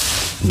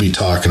to be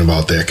talking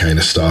about that kind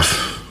of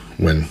stuff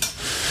when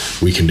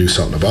we can do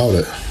something about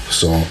it.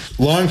 So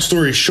long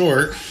story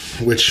short,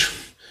 which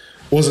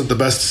wasn't the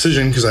best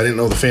decision because I didn't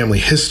know the family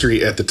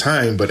history at the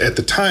time, but at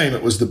the time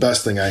it was the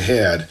best thing I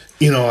had.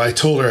 I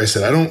told her, I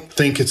said, I don't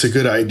think it's a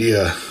good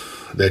idea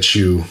that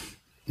you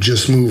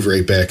just move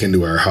right back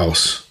into our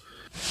house.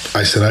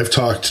 I said, I've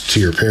talked to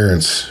your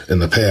parents in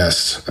the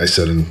past. I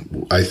said,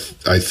 and I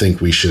think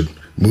we should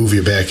move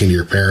you back into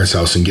your parents'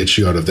 house and get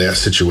you out of that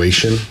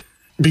situation.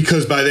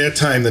 Because by that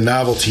time, the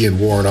novelty had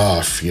worn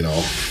off,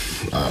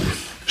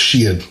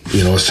 she had,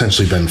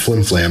 essentially been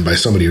flim-flammed by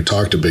somebody who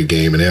talked a big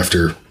game. And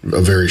after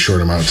a very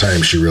short amount of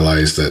time, she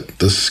realized that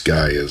this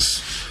guy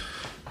is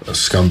a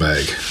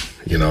scumbag,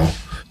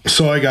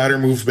 So I got her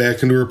moved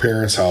back into her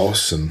parents'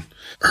 house, and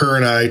her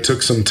and I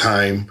took some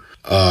time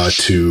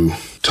to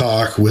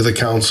talk with a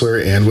counselor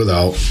and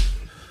without.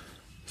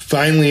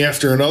 Finally,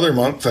 after another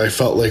month, I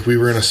felt like we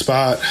were in a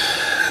spot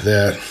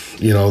that,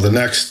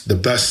 the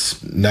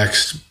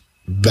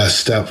best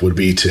step would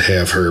be to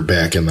have her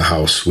back in the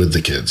house with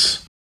the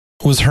kids.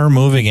 Was her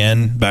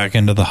moving back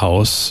into the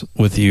house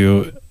with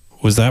you,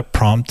 was that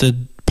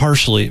prompted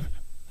partially,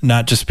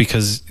 not just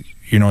because,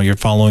 you're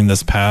following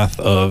this path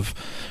of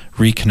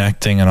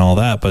reconnecting and all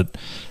that, but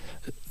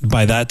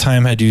by that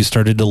time, had you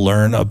started to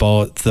learn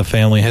about the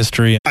family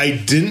history? I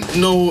didn't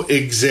know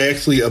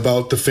exactly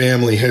about the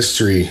family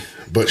history,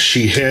 but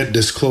she had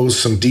disclosed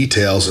some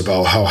details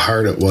about how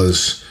hard it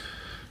was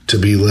to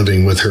be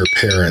living with her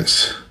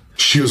parents.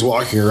 She was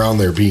walking around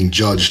there being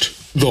judged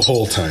the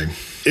whole time.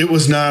 It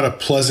was not a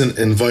pleasant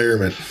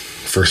environment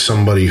for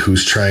somebody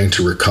who's trying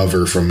to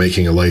recover from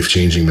making a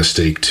life-changing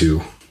mistake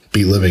to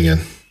be living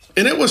in.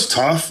 And it was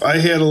tough. I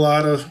had a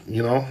lot of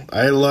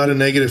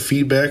negative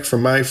feedback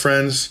from my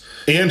friends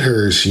and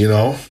hers,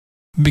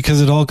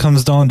 Because it all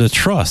comes down to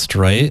trust,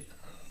 right?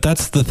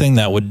 That's the thing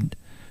that would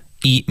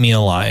eat me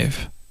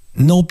alive.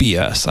 No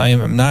BS. I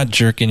am not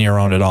jerking you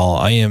around at all.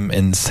 I am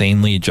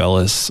insanely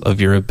jealous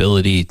of your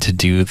ability to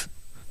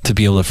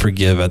be able to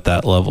forgive at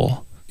that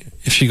level.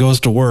 If she goes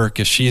to work,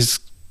 if she's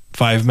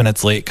 5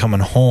 minutes late coming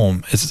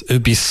home,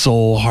 it'd be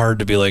so hard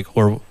to be like,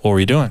 what were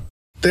you doing?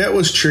 That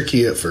was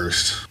tricky at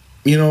first.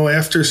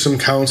 After some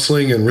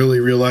counseling and really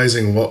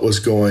realizing what was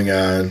going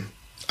on,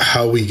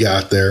 how we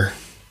got there,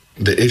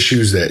 the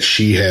issues that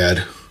she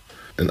had,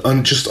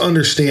 and just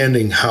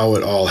understanding how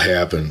it all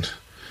happened.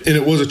 And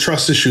it was a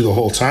trust issue the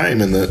whole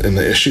time. And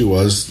the issue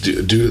was,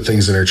 due to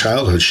things in her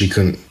childhood, she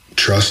couldn't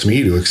trust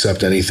me to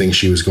accept anything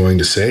she was going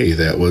to say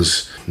that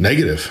was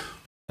negative.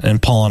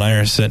 And Paul and I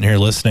are sitting here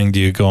listening to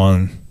you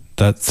going,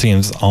 that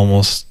seems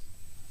almost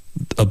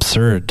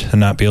absurd to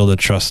not be able to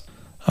trust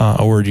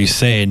a word you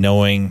say,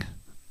 knowing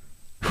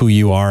who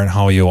you are and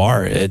how you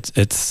are.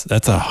 That's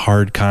a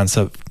hard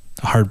concept,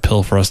 a hard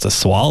pill for us to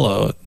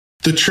swallow.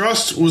 The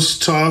trust was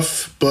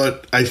tough,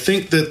 but I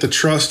think that the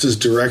trust is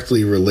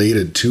directly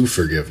related to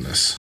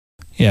forgiveness.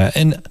 Yeah,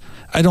 and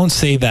I don't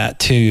say that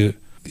to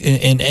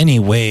in any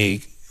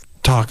way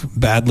talk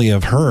badly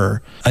of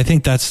her. I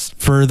think that's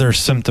further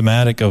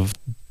symptomatic of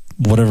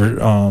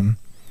whatever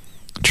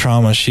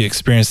trauma she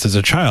experienced as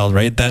a child,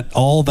 right? That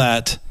all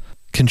that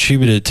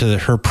contributed to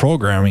her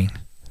programming,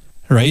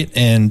 right?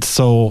 And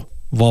so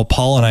while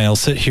Paul and I will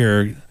sit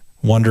here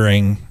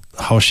wondering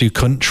how she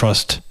couldn't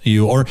trust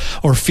you or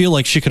feel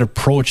like she could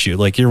approach you,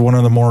 like you're one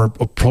of the more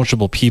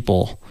approachable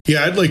people.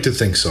 Yeah, I'd like to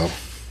think so.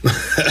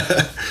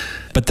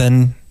 But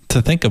then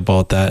to think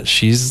about that,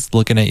 she's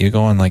looking at you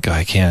going like,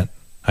 I can't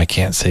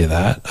say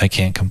that. I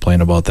can't complain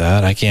about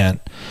that. I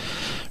can't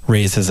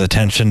raise his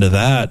attention to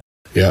that.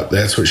 Yeah,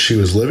 that's what she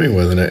was living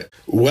with. And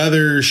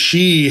whether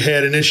she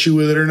had an issue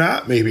with it or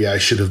not, maybe I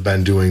should have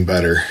been doing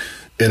better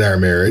in our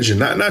marriage, and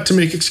not to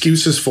make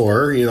excuses for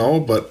her,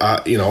 but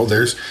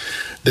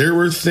there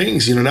were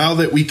things, now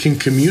that we can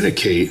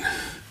communicate,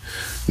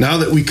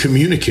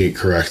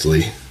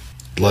 correctly,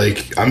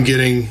 like I'm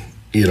getting,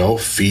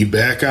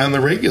 feedback on the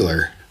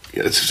regular.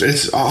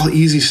 It's all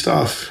easy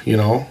stuff,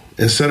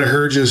 instead of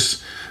her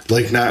just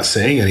like not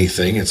saying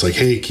anything. It's like,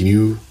 hey, can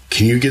you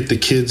get the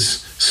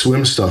kids'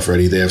 swim stuff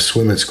ready? They have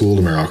swim at school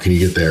tomorrow. Can you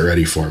get that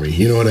ready for me?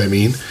 You know what I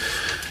mean?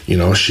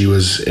 She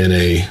was in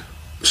a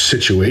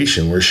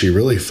situation where she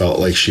really felt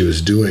like she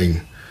was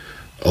doing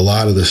a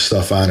lot of this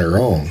stuff on her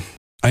own.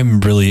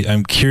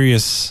 I'm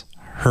curious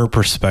her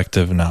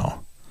perspective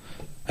now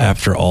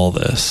after all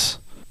this.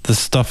 The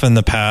stuff in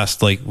the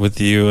past, like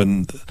with you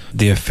and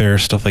the affair,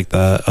 stuff like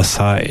that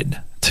aside,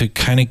 to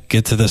kind of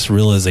get to this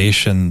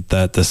realization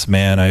that this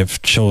man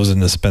I've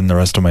chosen to spend the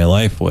rest of my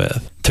life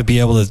with, to be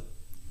able to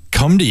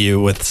come to you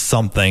with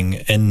something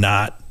and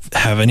not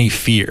have any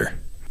fear.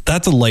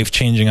 That's a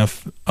life-changing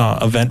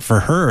event for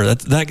her.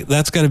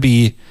 That's got to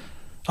be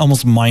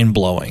almost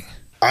mind-blowing.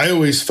 I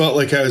always felt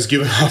like I was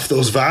giving off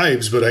those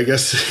vibes, but I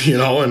guess,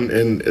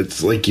 and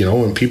it's like,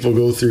 when people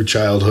go through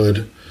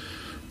childhood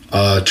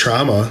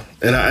trauma,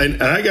 and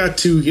I got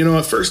to,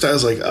 at first I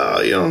was like,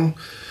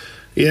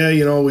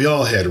 we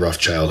all had rough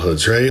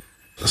childhoods, right?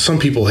 Some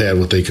people had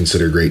what they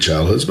consider great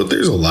childhoods, but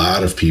there's a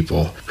lot of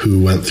people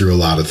who went through a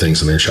lot of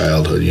things in their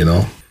childhood,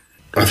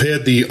 I've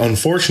had the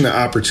unfortunate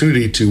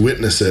opportunity to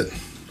witness it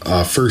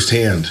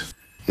firsthand.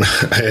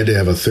 I had to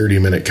have a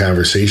 30-minute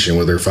conversation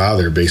with her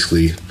father,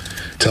 basically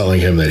telling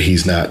him that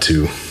he's not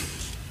to,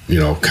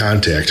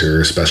 contact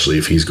her, especially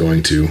if he's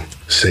going to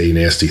say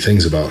nasty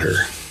things about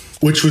her,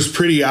 which was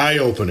pretty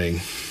eye-opening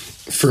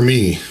for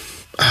me,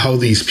 how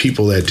these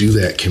people that do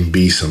that can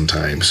be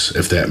sometimes,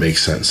 if that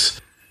makes sense.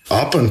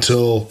 Up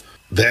until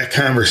that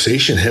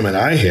conversation him and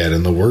I had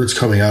and the words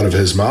coming out of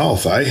his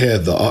mouth, I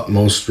had the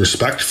utmost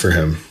respect for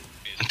him.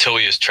 Until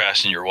he was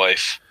trashing your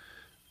wife.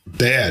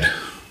 Bad.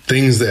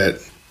 Things that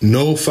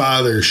no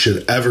father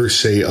should ever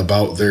say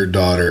about their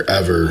daughter,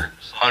 ever.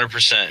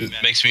 100%. It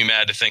makes me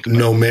mad to think about.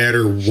 No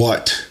matter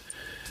what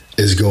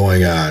is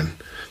going on.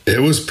 It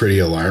was pretty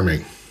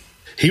alarming.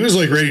 He was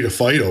like ready to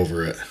fight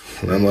over it.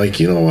 And I'm like,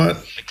 you know what?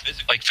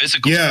 Like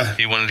physical? Yeah.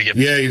 He wanted to get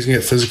Yeah, he's going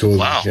to get physical with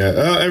me.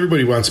 Yeah.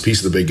 Everybody wants a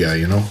piece of the big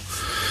guy,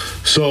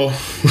 So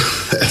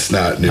that's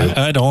not new.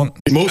 I don't.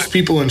 Most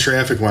people in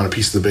traffic want a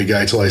piece of the big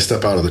guy until I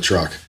step out of the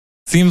truck.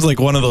 Seems like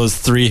one of those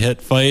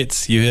 3-hit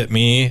fights. You hit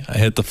me, I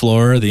hit the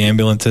floor, the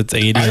ambulance hits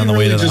 80 on the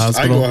way to the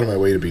hospital. I go out of my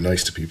way to be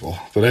nice to people.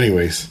 But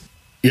anyways,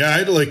 yeah, I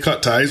had to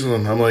cut ties with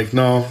him. I'm like,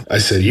 no. I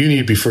said,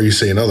 before you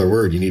say another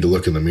word, you need to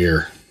look in the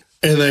mirror.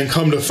 And then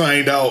come to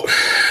find out,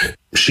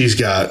 she's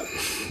got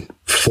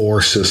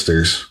 4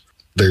 sisters.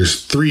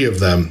 There's 3 of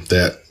them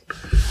that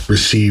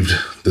received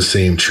the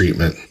same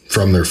treatment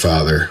from their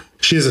father.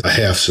 She has a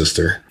half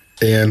sister.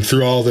 And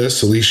through all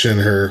this, Alicia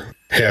and her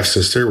half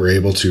sister were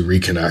able to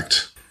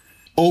reconnect.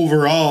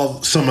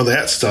 Overall, some of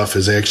that stuff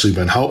has actually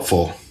been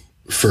helpful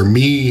for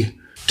me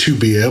to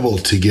be able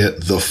to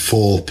get the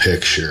full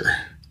picture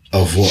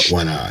of what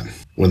went on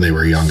when they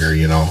were younger,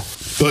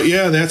 But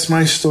yeah, that's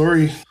my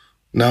story.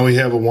 Now we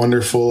have a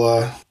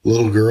wonderful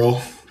little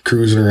girl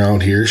cruising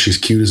around here. She's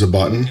cute as a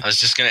button. I was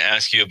just going to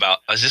ask you about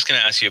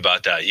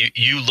that.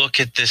 You look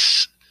at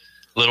this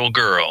little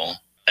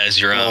girl as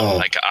your own.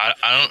 Like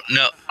I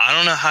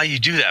don't know how you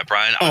do that,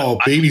 Brian.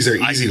 Babies are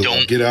easy to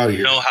love. Get out of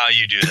here. I don't know how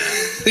you do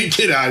that.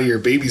 Get out of here.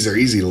 Babies are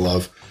easy to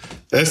love.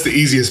 That's the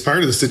easiest part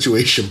of the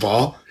situation,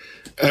 Paul.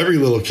 Every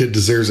little kid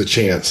deserves a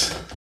chance.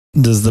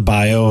 Does the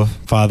bio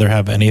father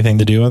have anything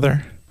to do with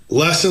her?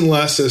 Less and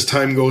less as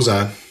time goes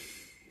on.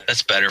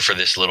 That's better for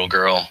this little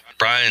girl.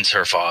 Brian's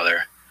her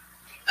father.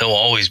 He'll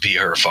always be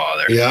her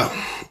father. Yeah.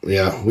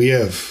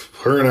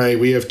 Her and I,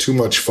 we have too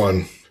much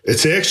fun.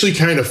 It's actually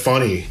kind of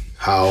funny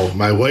how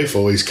my wife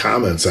always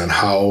comments on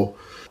how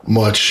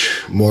much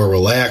more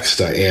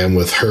relaxed I am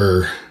with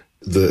her,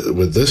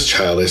 with this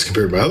child as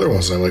compared to my other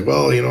ones. And I'm like,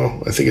 well,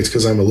 I think it's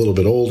because I'm a little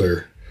bit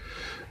older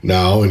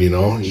now, and,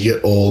 you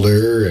get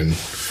older and,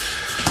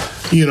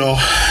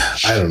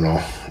 I don't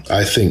know.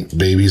 I think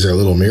babies are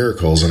little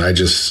miracles, and I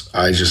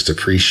just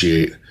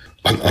appreciate,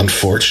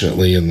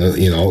 unfortunately, and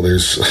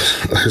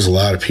there's a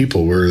lot of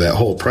people where that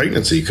whole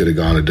pregnancy could have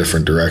gone a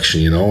different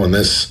direction, and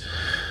this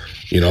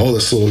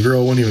little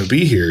girl wouldn't even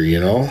be here,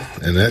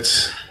 and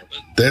that's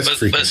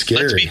freaking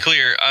scary. Let's be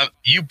clear.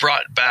 You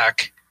brought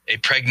back a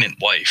pregnant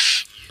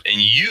wife,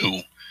 and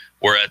you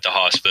were at the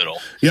hospital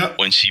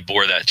when she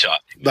bore that child.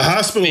 The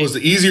hospital was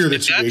the easier of the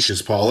two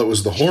H's, Paul. It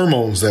was the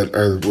hormones that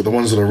are the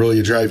ones that will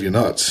really drive you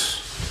nuts.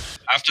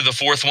 After the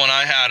fourth one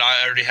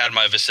I already had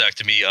my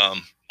vasectomy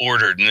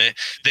ordered, and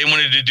they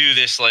wanted to do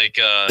this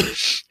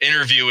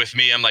interview with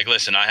me. I'm like,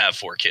 listen, I have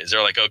 4 kids.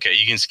 They're like, okay,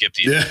 you can skip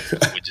these. Yeah.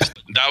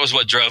 That was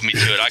what drove me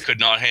to it. I could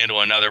not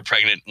handle another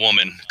pregnant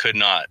woman. Could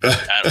not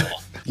at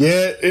all.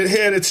 Yeah, it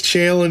had its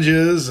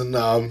challenges, and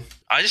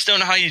I just don't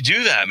know how you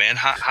do that, man.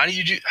 How do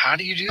you do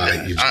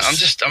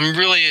that? I'm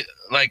really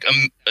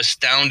I'm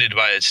astounded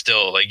by it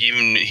still. Like,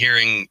 even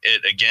hearing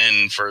it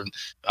again for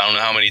I don't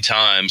know how many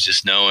times,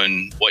 just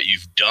knowing what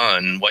you've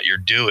done, what you're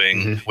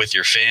doing with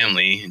your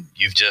family.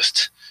 You've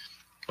just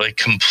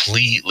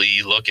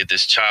completely look at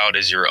this child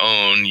as your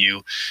own.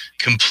 You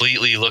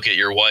completely look at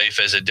your wife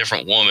as a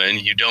different woman.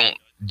 You don't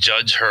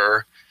judge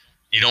her.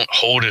 You don't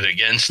hold it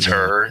against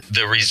her.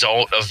 The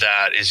result of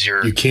that is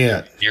your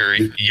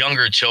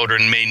younger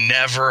children may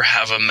never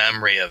have a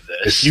memory of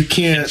this. You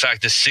can't. In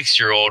fact, the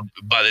 6-year-old,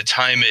 by the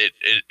time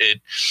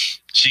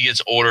she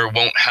gets older,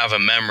 won't have a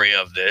memory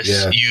of this.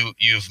 Yeah.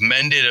 You've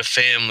mended a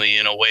family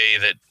in a way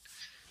that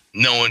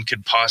no one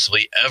could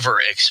possibly ever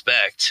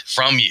expect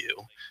from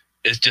you.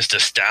 It's just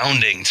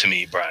astounding to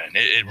me, Brian.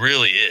 It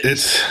really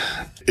is.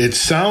 It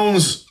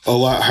sounds a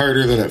lot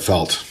harder than it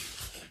felt.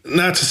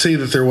 Not to say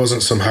that there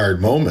wasn't some hard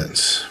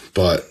moments,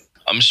 but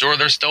I'm sure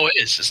there still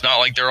is. It's not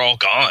like they're all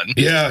gone.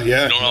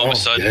 Yeah. All of a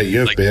sudden, you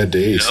have bad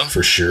days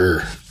for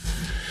sure.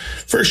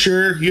 For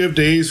sure, you have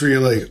days where you're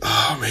like,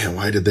 oh man,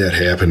 why did that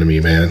happen to me,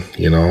 man?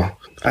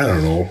 I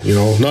don't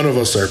know. None of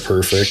us are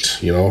perfect.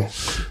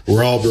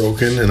 We're all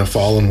broken in a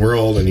fallen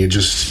world, and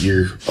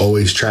you're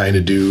always trying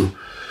to do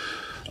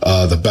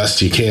the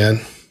best you can,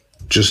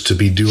 just to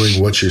be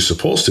doing what you're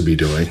supposed to be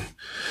doing.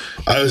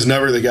 I was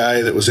never the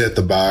guy that was at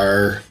the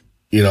bar,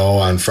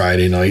 on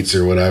Friday nights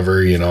or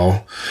whatever,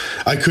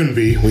 I couldn't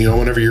be.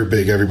 Whenever you're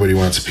big, everybody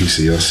wants a piece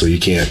of you, so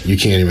you can't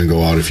even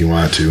go out if you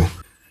want to.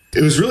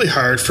 It was really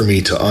hard for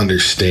me to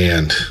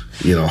understand,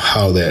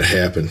 how that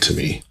happened to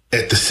me.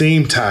 At the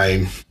same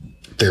time,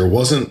 there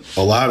wasn't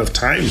a lot of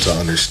time to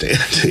understand,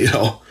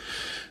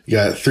 You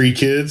got 3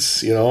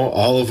 kids,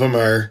 all of them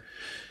are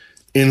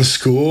in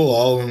school,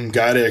 all of them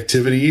got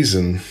activities,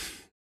 and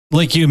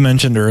like you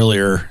mentioned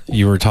earlier,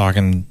 you were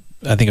talking,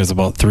 I think it was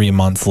about 3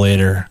 months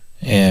later,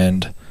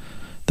 and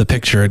the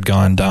picture had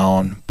gone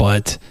down,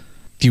 but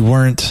you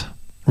weren't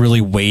really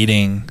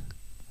waiting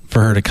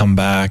for her to come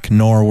back,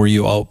 nor were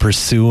you out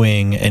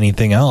pursuing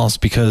anything else,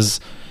 because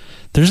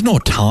there's no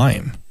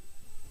time.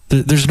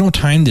 There's no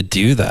time to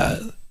do that.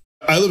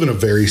 I live in a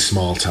very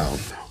small town.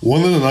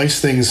 One of the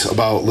nice things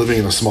about living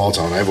in a small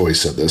town, I've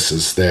always said this,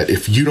 is that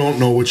if you don't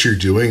know what you're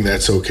doing,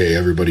 that's okay.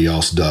 Everybody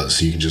else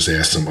does. You can just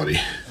ask somebody.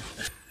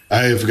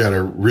 I've got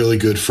a really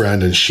good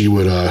friend, and she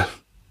would,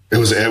 it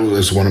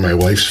was one of my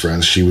wife's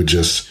friends. She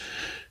was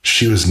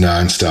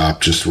nonstop,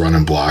 just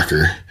running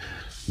blocker.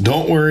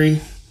 Don't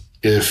worry.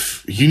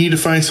 If you need to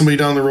find somebody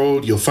down the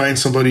road, you'll find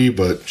somebody.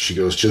 But she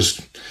goes,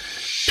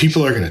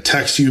 people are going to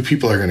text you.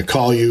 People are going to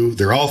call you.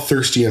 They're all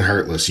thirsty and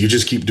heartless. You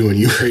just keep doing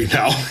you right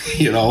now.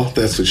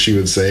 That's what she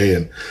would say.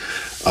 And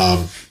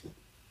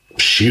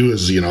she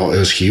was, it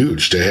was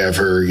huge to have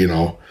her,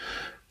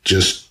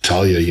 just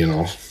tell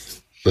you,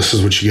 this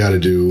is what you got to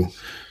do.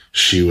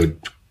 She would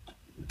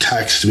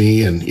text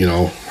me, and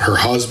her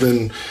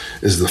husband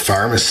is the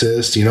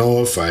pharmacist.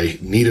 If I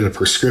needed a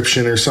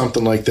prescription or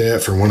something like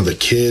that for one of the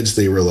kids,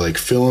 they were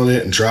filling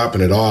it and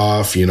dropping it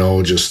off,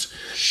 just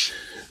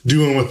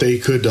doing what they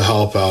could to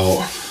help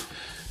out.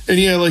 And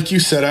yeah, like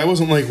you said, I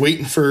wasn't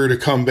waiting for her to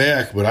come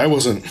back, but I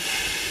wasn't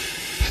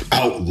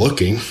out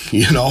looking,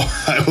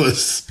 I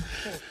was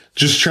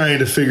just trying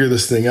to figure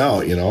this thing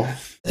out,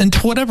 And to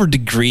whatever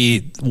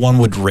degree one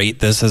would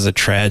rate this as a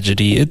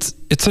tragedy, it's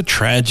a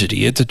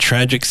tragedy. It's a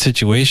tragic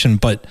situation.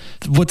 But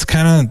what's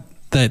kind of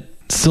that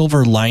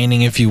silver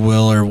lining, if you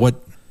will, or what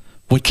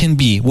can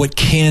be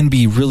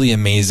really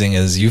amazing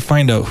is you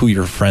find out who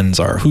your friends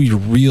are, who your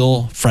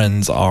real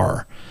friends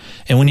are.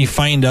 And when you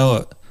find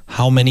out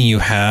how many you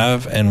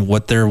have and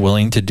what they're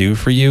willing to do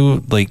for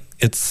you,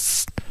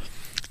 it's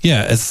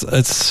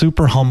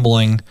super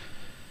humbling.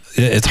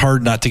 it's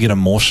hard not to get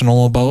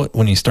emotional about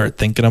when you start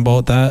thinking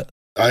about that.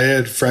 I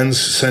had friends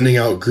sending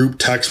out group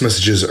text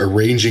messages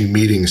arranging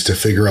meetings to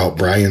figure out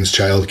Brian's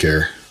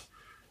childcare.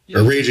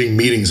 Arranging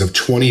meetings of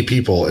 20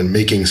 people and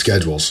making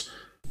schedules.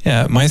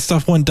 Yeah, my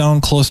stuff went down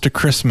close to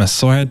Christmas,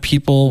 so I had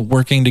people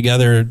working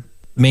together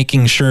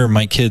making sure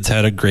my kids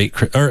had a great,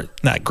 or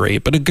not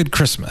great, but a good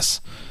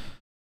Christmas.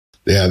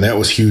 Yeah, and that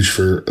was huge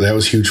for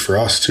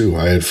us too.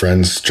 I had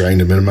friends trying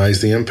to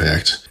minimize the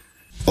impact.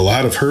 A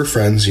lot of her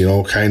friends,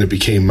 kind of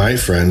became my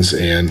friends,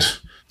 and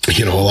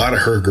a lot of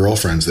her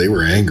girlfriends, they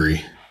were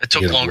angry. It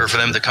took longer for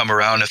them to come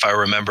around, if I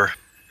remember,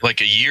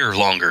 like a year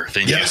longer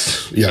than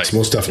yes,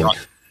 most definitely.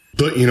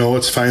 But,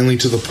 it's finally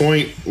to the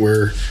point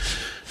where,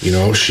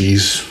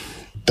 she's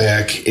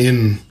back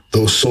in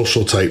those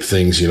social type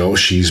things.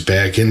 She's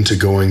back into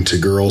going to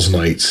girls'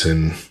 nights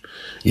and,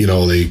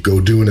 they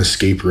go do an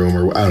escape room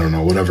or I don't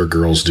know, whatever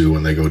girls do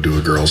when they go do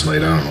a girls'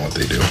 night. I don't know what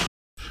they do.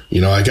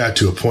 I got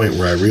to a point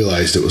where I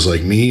realized it was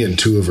like me and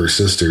two of her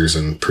sisters,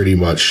 and pretty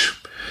much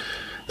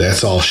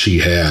that's all she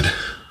had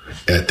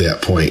at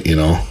that point,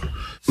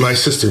 My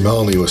sister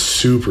Melanie was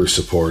super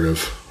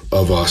supportive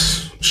of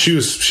us.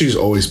 She's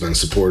always been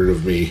supportive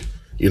of me,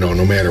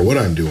 no matter what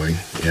I'm doing.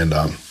 And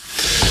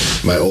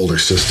my older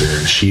sister,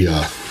 and she,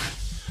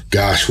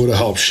 gosh, what a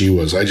help she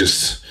was. I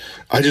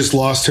just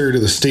lost her to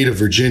the state of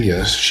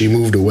Virginia. She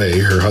moved away.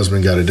 Her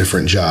husband got a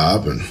different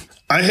job, and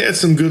I had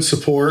some good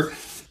support.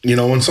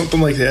 When something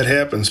like that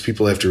happens,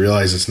 people have to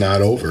realize it's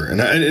not over. And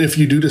if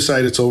you do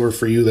decide it's over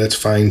for you, that's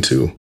fine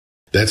too.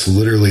 That's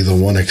literally the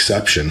one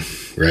exception,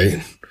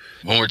 right?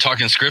 When we're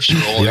talking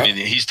scriptural, I mean,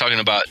 he's talking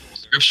about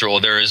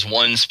scriptural. There is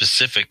one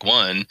specific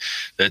one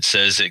that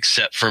says,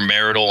 except for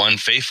marital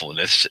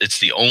unfaithfulness. It's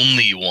the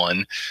only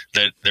one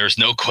that there's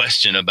no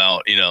question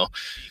about,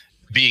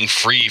 being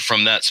free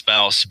from that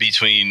spouse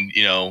between,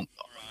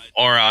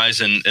 our eyes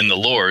and the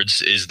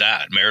Lord's, is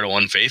that marital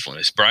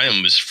unfaithfulness.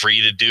 Brian was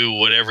free to do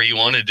whatever he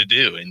wanted to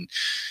do. And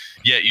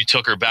yet you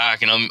took her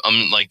back, and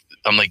I'm like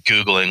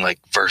Googling like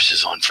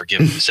verses on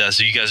forgiveness as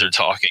you guys are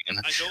talking. And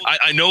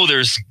I know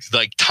there's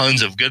like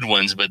tons of good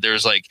ones, but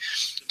there's like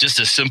just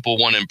a simple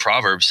one in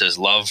Proverbs says,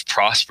 love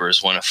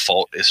prospers when a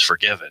fault is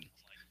forgiven.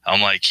 I'm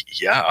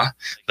like, yeah,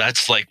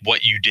 that's like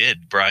what you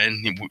did,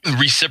 Brian. You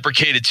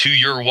reciprocated to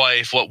your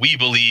wife what we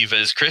believe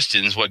as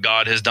Christians, what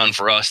God has done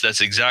for us. That's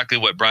exactly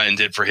what Brian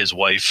did for his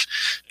wife.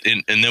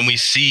 And then we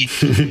see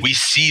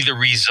the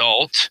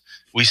result.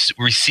 We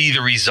see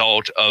the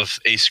result of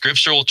a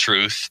scriptural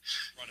truth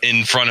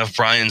in front of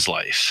Brian's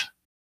life.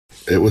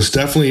 It was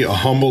definitely a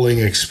humbling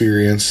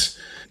experience.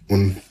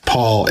 When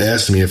Paul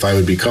asked me if I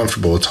would be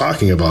comfortable with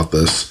talking about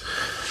this,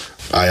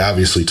 I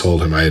obviously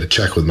told him I had to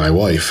check with my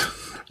wife.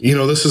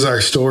 This is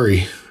our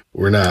story.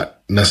 We're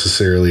not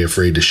necessarily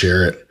afraid to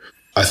share it.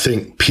 I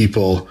think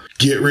people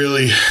get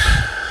really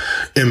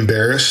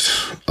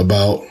embarrassed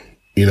about,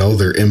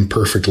 their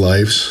imperfect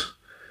lives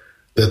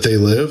that they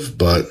live,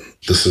 but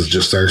this is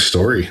just our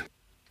story.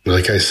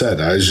 Like I said,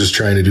 I was just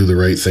trying to do the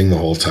right thing the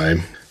whole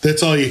time.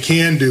 That's all you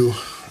can do.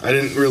 I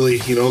didn't really,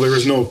 there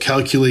was no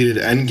calculated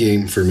end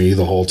game for me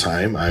the whole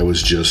time. I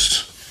was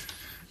just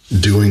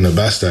doing the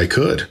best I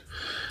could.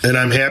 And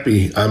I'm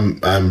happy. I'm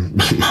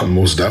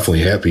most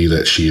definitely happy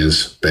that she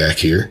is back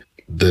here.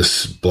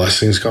 This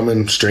blessing's come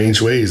in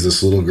strange ways.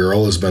 This little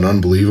girl has been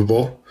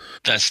unbelievable.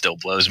 That still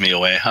blows me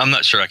away. I'm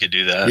not sure I could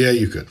do that. Yeah,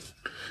 you could.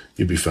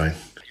 You'd be fine.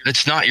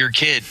 It's not your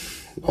kid.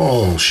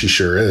 Oh, she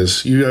sure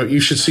is.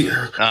 You should see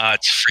her.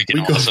 It's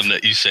freaking awesome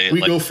that you say it.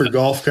 We go for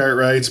golf cart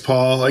rides,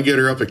 Paul. I get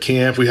her up at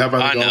camp. We hop on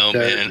the golf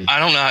cart. Man. I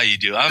don't know how you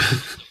do.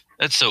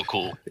 That's so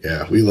cool.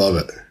 Yeah, we love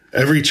it.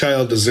 Every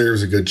child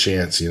deserves a good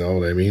chance. You know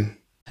what I mean?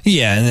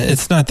 Yeah, and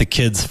it's not the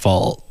kid's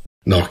fault.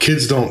 No,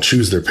 kids don't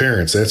choose their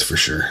parents. That's for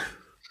sure.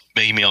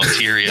 Making me all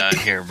teary-eyed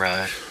here,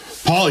 Brian.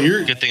 Paul,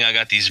 good thing I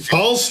got these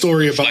Paul's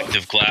story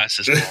reflective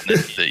glasses on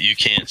that you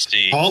can't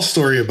see. Paul's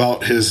story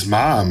about his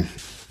mom,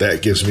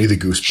 that gives me the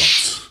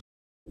goosebumps.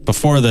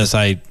 Before this,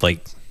 I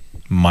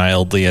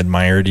mildly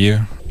admired you.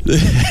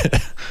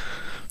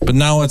 But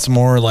now it's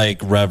more like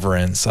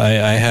reverence. I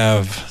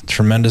have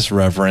tremendous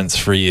reverence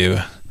for you.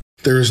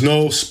 There was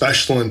no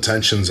special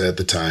intentions at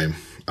the time.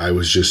 I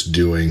was just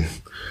doing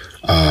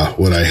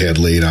what I had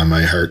laid on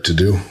my heart to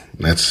do.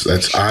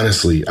 That's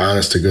honest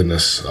to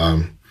goodness.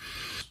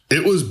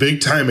 It was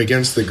big time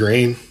against the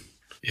grain.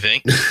 You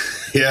think?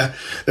 Yeah,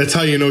 that's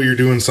how you know you're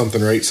doing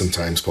something right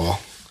sometimes, Paul.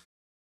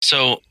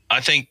 So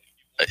I think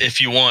if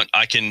you want,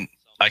 I can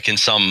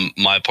sum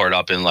my part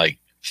up in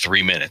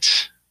 3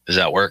 minutes. Does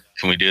that work?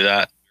 Can we do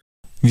that?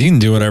 You can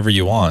do whatever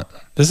you want.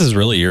 This is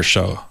really your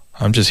show.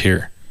 I'm just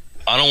here.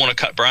 I don't want to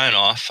cut Brian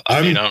off.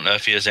 I don't know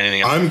if he has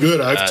anything else. I'm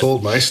good. I've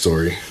told my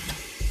story.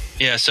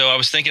 Yeah, so I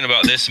was thinking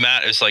about this,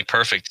 Matt. It's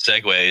perfect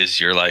segue is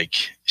you're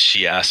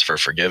she asked for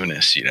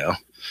forgiveness,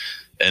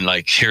 and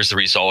here's the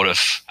result of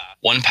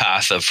one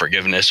path of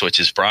forgiveness, which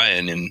is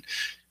Brian, and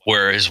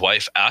where his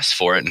wife asked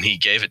for it and he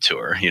gave it to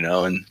her,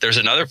 and there's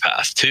another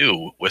path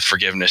too with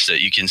forgiveness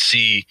that you can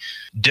see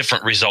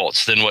different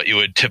results than what you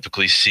would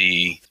typically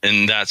see.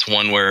 And that's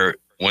one where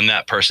when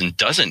that person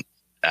doesn't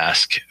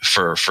ask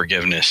for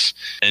forgiveness,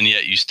 and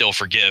yet you still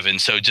forgive. And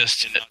so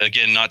just,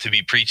 again, not to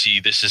be preachy,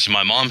 this is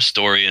my mom's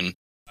story. And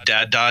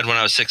dad died when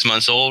I was 6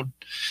 months old.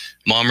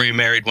 Mom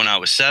remarried when I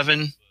was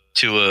 7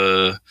 to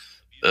a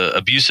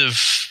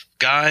abusive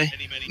guy.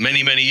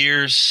 Many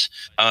years.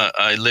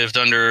 I lived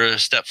under a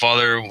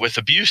stepfather with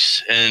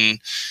abuse, and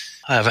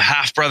I have a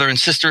half brother and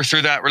sister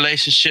through that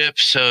relationship.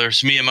 So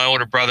there's me and my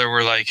older brother.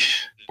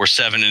 We're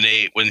 7 and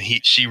 8 when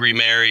she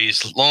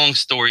remarries. Long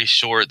story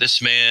short,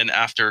 this man,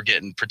 after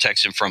getting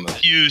protection from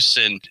abuse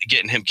and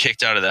getting him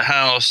kicked out of the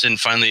house and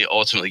finally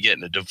ultimately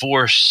getting a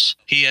divorce,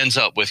 he ends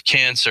up with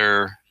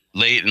cancer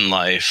late in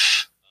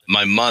life.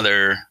 My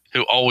mother,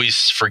 who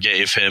always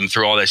forgave him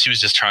through all that, she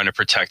was just trying to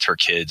protect her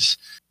kids.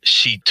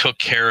 She took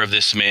care of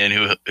this man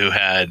who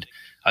had,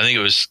 I think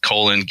it was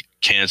colon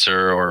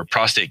cancer or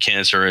prostate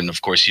cancer. And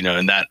of course,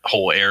 in that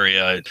whole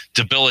area,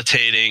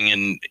 debilitating,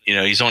 and,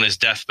 he's on his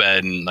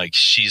deathbed, and like,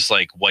 she's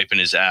like wiping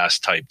his ass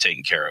type,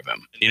 taking care of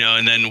him,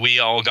 and then we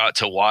all got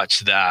to watch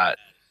that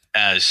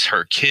as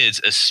her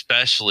kids,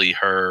 especially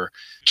her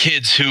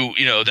kids who,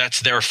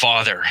 that's their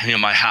father,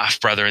 my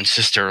half brother and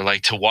sister,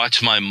 like, to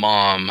watch my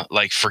mom,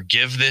 like,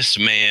 forgive this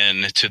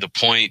man to the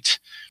point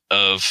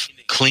of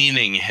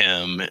cleaning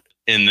him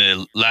in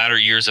the latter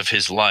years of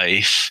his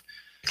life,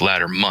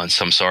 latter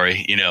months, I'm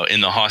sorry,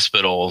 in the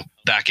hospital,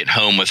 back at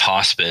home with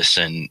hospice.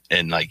 And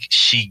like,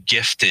 she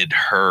gifted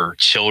her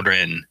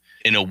children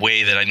in a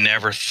way that I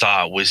never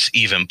thought was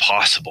even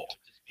possible,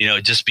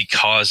 just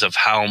because of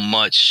how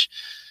much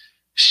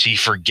she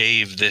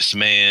forgave this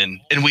man.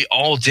 And we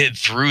all did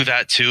through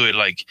that too.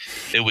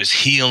 It was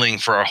healing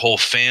for our whole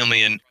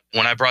family. And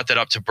when I brought that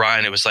up to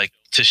Brian, it was like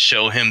to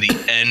show him the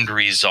end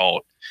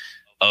result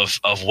of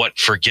what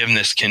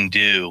forgiveness can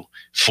do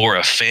for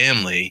a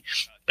family.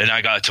 And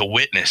I got to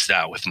witness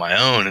that with my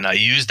own. And I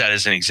used that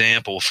as an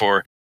example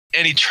for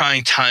any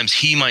trying times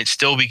he might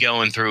still be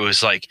going through.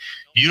 Is like,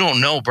 you don't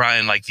know,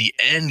 Brian, like the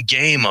end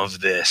game of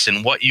this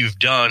and what you've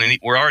done. And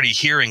we're already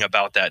hearing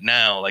about that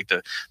now, like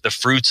the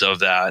fruits of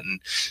that.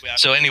 And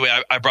so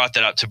anyway, I brought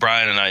that up to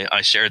Brian, and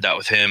I shared that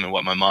with him and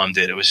what my mom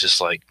did. It was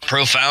just like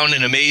profound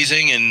and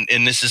amazing.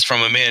 And this is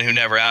from a man who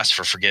never asked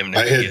for forgiveness.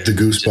 I had the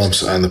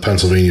goosebumps on the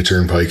Pennsylvania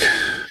Turnpike.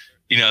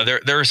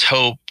 There's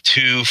hope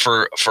too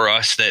for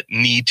us that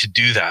need to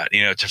do that,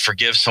 to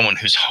forgive someone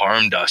who's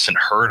harmed us and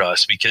hurt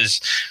us,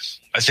 because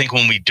I think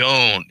when we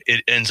don't,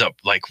 it ends up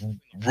like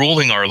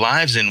ruling our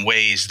lives in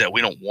ways that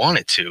we don't want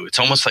it to. It's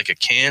almost like a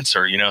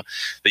cancer,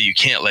 that you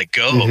can't let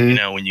go,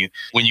 when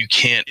you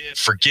can't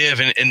forgive.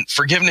 And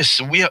forgiveness,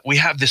 we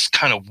have this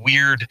kind of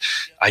weird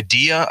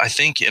idea, I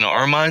think, in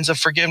our minds of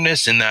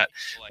forgiveness, in that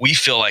we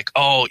feel like,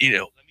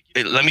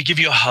 let me give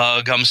you a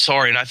hug, I'm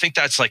sorry. And I think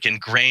that's like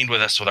ingrained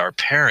with us with our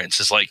parents.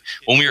 It's like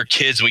when we were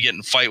kids and we get in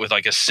a fight with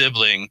like a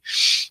sibling,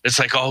 it's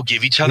like, oh,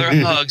 give each other a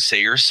hug,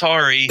 say you're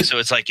sorry. So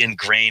it's like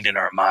ingrained in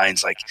our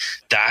minds, like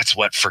that's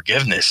what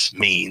forgiveness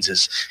means,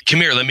 is come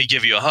here, let me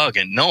give you a hug.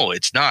 And no,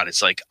 it's not.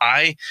 It's like,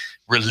 I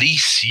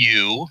release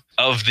you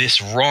of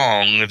this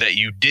wrong that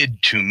you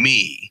did to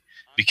me,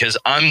 because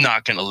I'm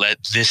not going to let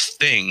this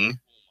thing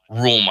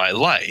rule my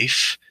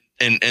life.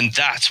 And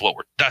that's what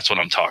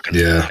I'm talking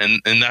about.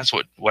 And that's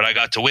what I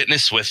got to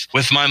witness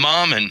with my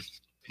mom and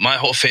my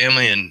whole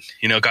family, and,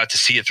 got to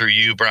see it through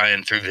you,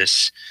 Brian, through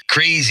this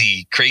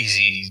crazy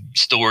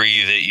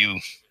story that you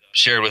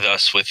shared with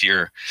us with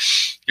your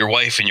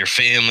wife and your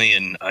family.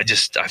 And I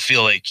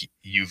feel like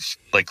you've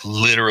like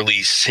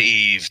literally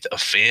saved a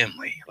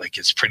family. Like,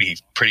 it's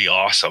pretty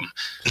awesome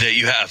that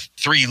you have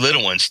 3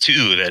 little ones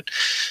too, that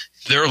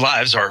their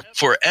lives are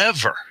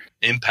forever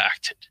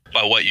impacted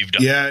by what you've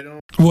done. Yeah,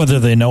 whether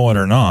they know it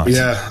or not.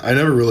 Yeah, I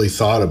never really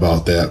thought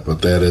about that,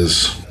 but that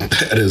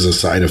is a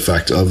side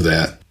effect of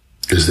that,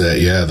 is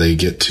that, they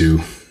get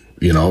to,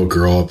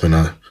 grow up in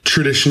a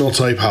traditional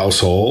type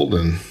household,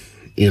 and,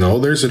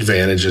 there's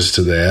advantages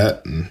to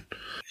that. And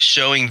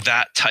showing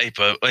that type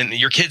of, and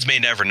your kids may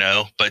never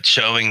know, but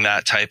showing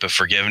that type of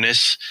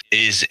forgiveness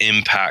is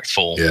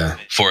impactful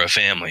for a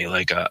family.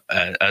 Like,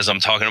 as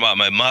I'm talking about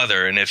my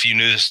mother, and if you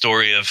knew the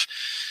story of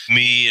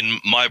me and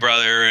my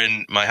brother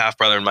and my half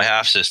brother and my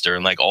half sister,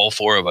 and like all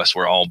 4 of us,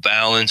 we're all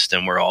balanced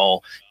and we're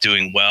all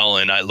doing well.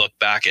 And I look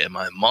back at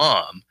my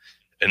mom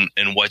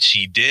and what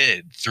she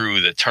did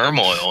through the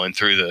turmoil and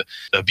through the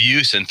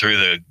abuse and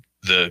through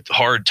the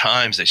hard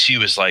times, that she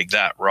was like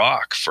that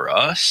rock for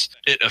us.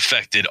 It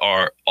affected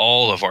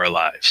all of our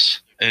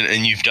lives.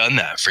 And you've done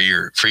that for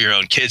your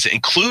own kids,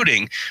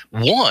 including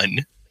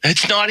one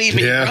that's not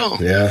even your own.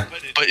 Yeah.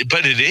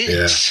 But it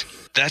is. Yeah.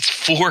 That's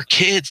 4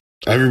 kids.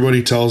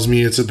 Everybody tells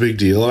me it's a big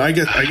deal, and I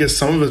guess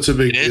some of it's a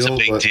big deal. It is a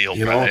big deal.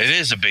 It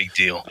is a big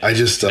deal. It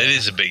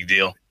is a big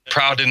deal.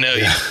 Proud to know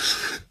you.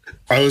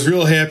 I was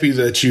real happy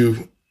that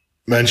you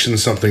mentioned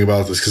something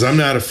about this, because I'm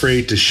not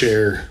afraid to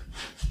share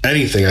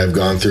anything I've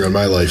gone through in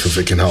my life if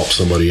it can help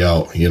somebody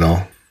out.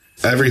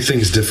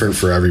 Everything's different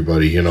for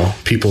everybody.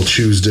 People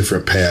choose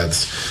different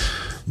paths,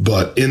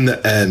 but in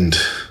the end,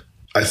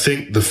 I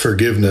think the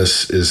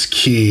forgiveness is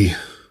key.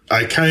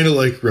 I kind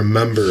of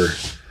remember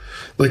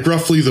like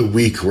roughly the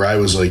week where I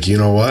was like, you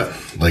know what?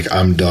 Like,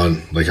 I'm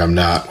done. Like, I'm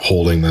not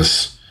holding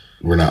this.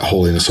 We're not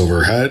holding this over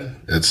our head.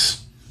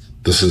 This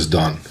is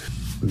done.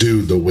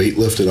 Dude, the weight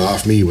lifted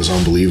off me was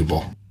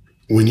unbelievable.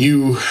 When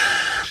you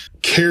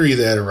carry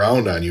that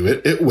around on you,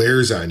 it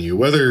wears on you.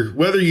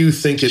 Whether you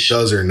think it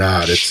does or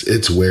not,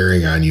 it's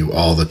wearing on you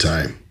all the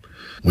time.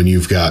 When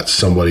you've got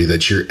somebody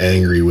that you're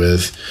angry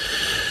with,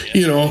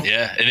 you know.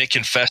 Yeah, and it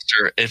can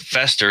fester. It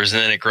festers,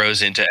 and then it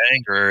grows into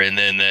anger, and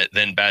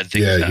then bad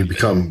things happen. You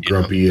become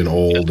grumpy and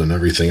old and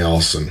everything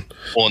else. And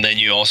then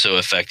you also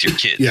affect your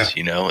kids.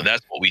 You know,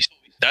 that's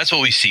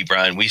what we see,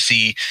 Brian. We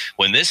see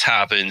when this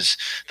happens,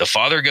 the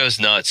father goes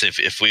nuts.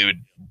 If we would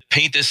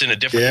paint this in a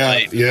different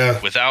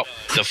light, without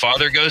the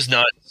father goes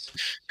nuts,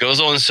 goes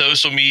on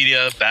social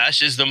media,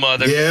 bashes the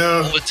mother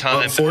all the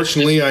time.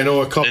 Unfortunately, I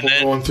know a couple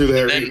going through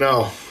that right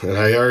now, and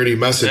I already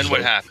messaged them.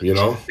 What happens? You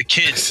know, the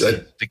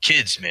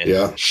kids, man.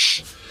 Yeah,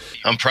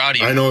 I'm proud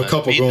of you. I know a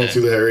couple going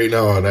through that right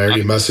now, and I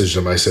already messaged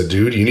them. I said,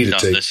 "Dude, you need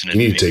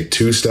to take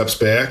 2 steps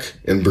back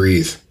and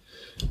breathe,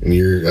 and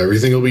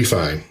everything will be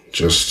fine.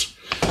 Just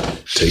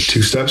take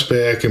 2 steps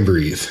back and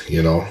breathe.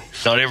 You know,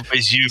 not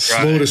everybody's you,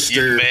 Brian. Slow to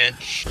stir, man.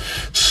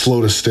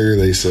 Slow to stir,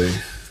 they say."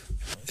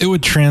 It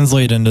would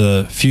translate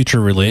into future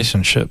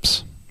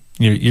relationships.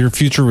 Your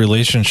future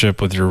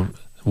relationship with your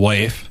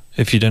wife,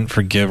 if you didn't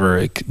forgive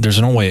her, there's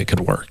no way it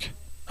could work,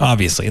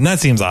 obviously. And that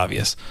seems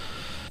obvious.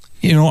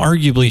 You know,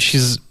 arguably,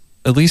 she's,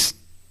 at least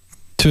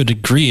to a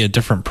degree, a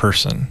different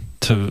person,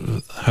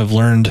 to have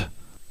learned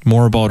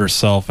more about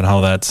herself and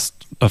how that's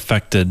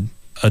affected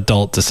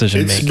adult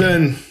decision making. It's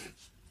been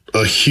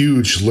a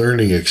huge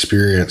learning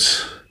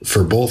experience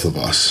for both of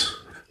us.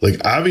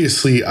 Like,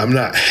 obviously, I'm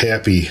not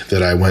happy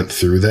that I went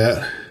through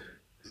that.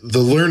 The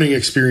learning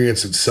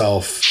experience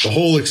itself, the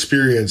whole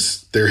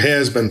experience, there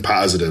has been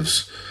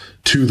positives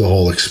to the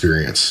whole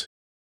experience.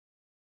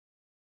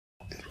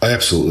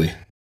 Absolutely.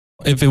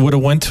 If it would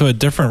have went to a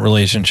different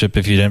relationship,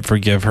 if you didn't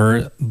forgive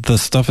her, the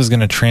stuff is going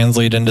to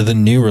translate into the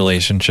new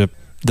relationship.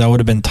 That would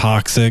have been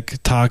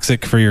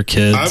toxic for your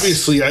kids.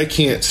 Obviously, I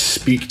can't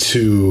speak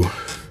to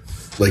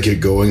like it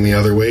going the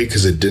other way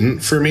because it didn't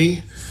for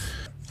me.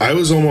 I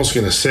was almost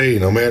going to say,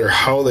 no matter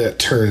how that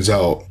turns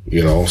out,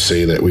 you know,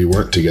 say that we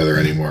weren't together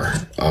anymore.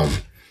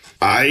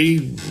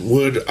 I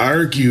would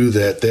argue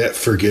that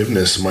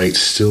forgiveness might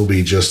still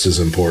be just as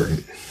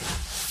important.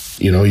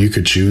 You know, you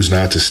could choose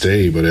not to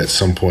stay, but at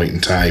some point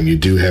in time, you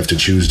do have to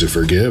choose to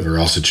forgive, or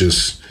else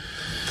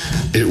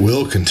it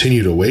will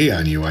continue to weigh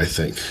on you, I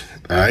think.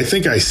 I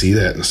think I see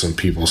that in some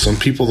people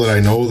that I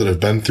know that have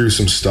been through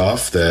some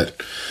stuff that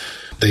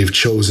they've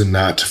chosen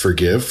not to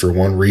forgive for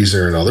one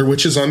reason or another,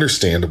 which is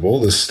understandable.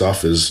 This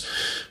stuff is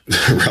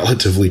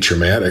relatively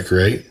traumatic,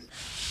 right?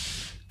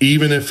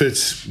 Even if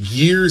it's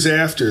years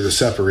after the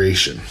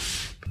separation,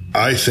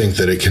 I think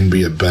that it can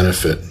be a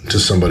benefit to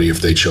somebody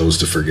if they chose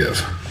to forgive,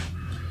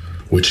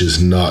 which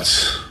is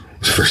nuts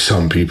for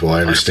some people.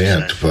 I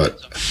understand, 100%.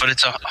 but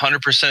it's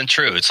 100%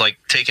 true. It's like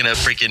taking a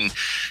freaking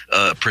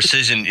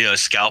precision,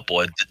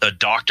 scalpel, a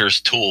doctor's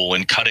tool,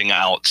 and cutting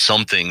out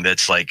something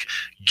that's like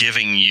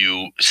giving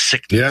you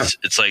sickness. Yeah.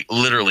 It's like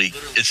literally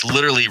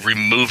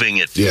removing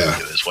it from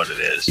you is what it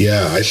is.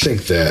 Yeah, I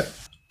think that.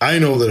 I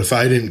know that if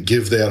I didn't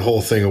give that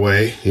whole thing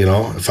away,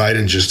 if I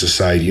didn't just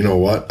decide, you know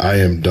what, I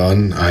am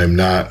done. I'm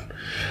not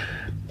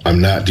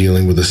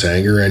dealing with this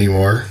anger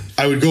anymore.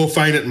 I would go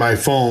find it in my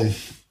phone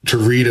to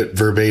read it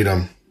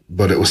verbatim,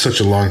 but it was such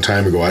a long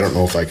time ago. I don't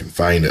know if I can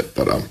find it,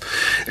 but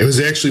it was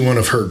actually one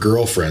of her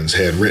girlfriends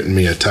had written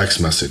me a text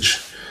message.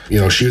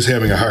 She was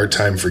having a hard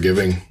time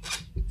forgiving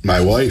my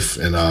wife,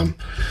 and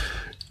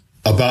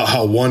about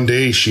how one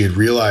day she had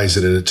realized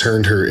that it had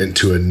turned her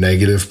into a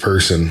negative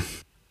person.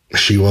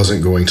 She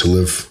wasn't going to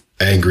live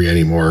angry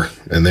anymore,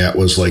 and that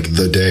was like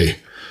the day.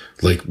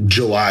 Like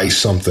July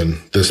something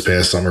this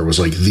past summer was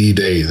like the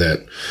day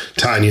that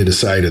Tanya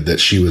decided that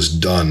she was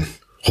done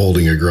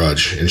holding a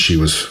grudge and she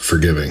was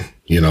forgiving,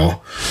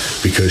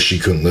 because she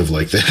couldn't live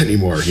like that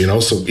anymore,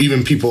 So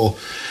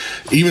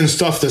even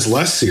stuff that's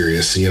less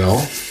serious,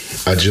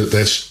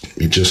 that's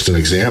just an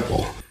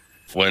example.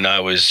 When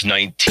I was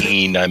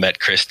 19, I met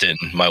Kristen,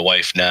 my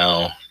wife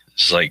now.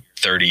 It's like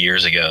 30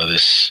 years ago,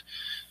 this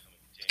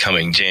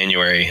coming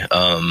January.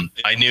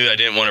 I knew I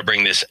didn't want to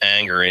bring this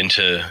anger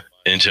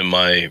into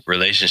my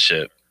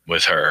relationship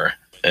with her.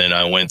 And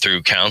I went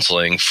through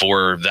counseling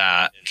for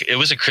that. It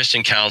was a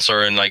Christian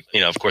counselor. And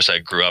of course I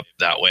grew up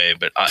that way,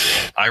 but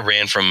I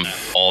ran from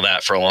all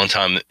that for a long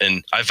time.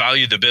 And I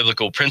valued the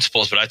biblical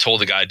principles, but I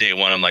told the guy day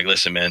one, I'm like,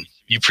 listen, man,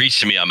 you preach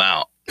to me, I'm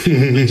out.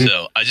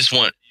 So I just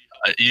want,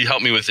 you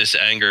help me with this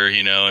anger,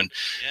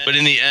 but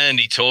in the end,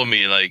 he told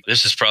me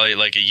this is probably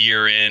like a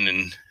year in,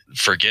 and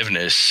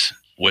forgiveness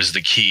was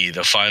the key,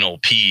 the final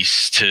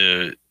piece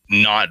to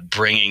not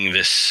bringing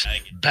this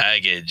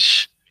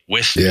baggage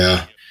with me.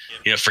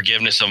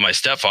 Forgiveness of my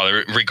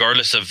stepfather,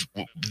 regardless of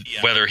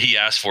whether he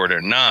asked for it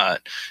or not.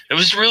 It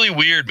was really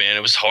weird, man.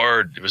 It was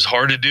hard. It was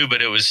hard to do,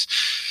 but it was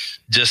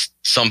just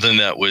something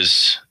that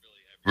was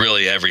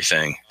really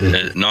everything,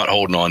 not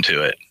holding on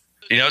to it.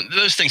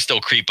 those things still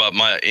creep up.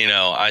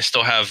 I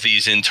still have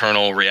these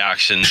internal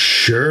reactions.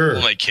 Sure.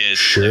 With my kids.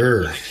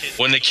 Sure.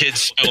 When the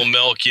kids spill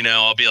milk,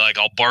 I'll be like,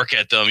 I'll bark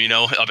at them,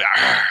 I'll be,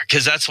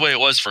 because that's the way it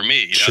was for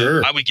me.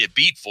 Sure. I would get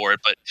beat for it,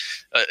 but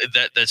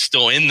that's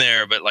still in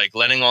there. But like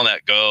letting all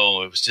that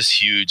go, it was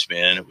just huge,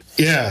 man.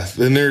 Yeah.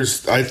 Then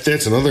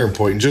that's another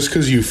important. Just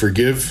because you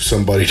forgive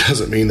somebody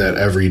doesn't mean that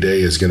every day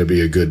is going to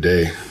be a good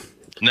day.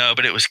 No,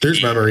 but it was key.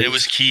 There's memories. It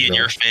was key in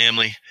your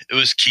family. It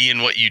was key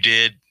in what you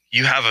did.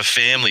 You have a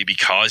family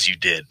because you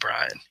did,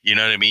 Brian. You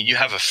know what I mean? You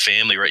have a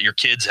family, right? Your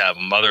kids have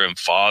a mother and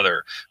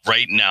father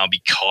right now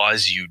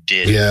because you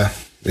did. Yeah.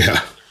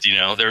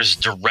 Yeah. There's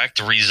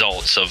direct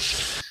results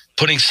of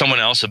putting someone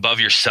else above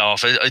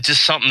yourself. It's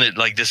just something that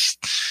like this,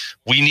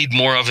 we need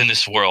more of in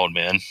this world,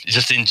 man.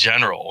 Just in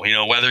general,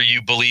 whether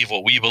you believe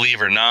what we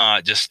believe or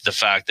not, just the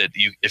fact that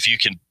if you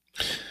can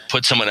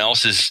put someone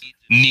else's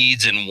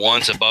needs and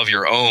wants above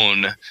your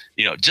own,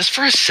 just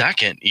for a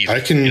second,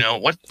 even,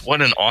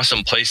 what an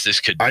awesome place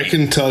this could be. I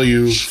can tell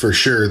you for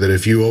sure that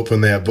if you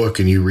open that book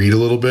and you read a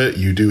little bit,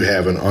 you do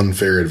have an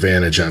unfair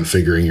advantage on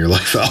figuring your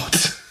life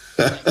out.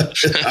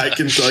 I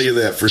can tell you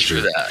that for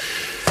sure.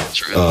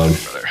 True that,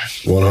 brother.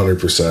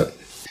 100%.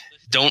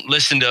 Don't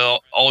listen to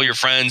all your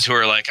friends who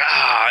are like,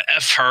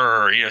 F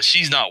her,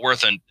 she's not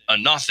worth a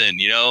nothing,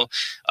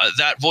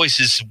 that voice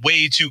is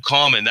way too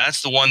common.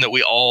 That's the one that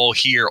we all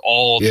hear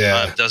all the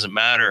time. It doesn't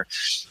matter.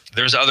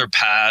 There's other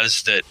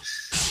paths that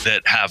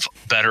have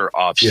better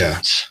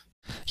options.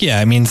 Yeah.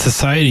 I mean,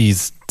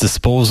 society's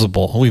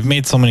disposable. We've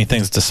made so many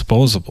things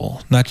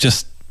disposable, not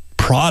just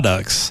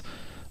products,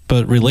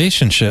 but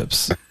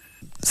relationships.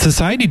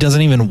 Society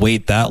doesn't even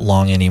wait that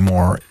long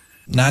anymore.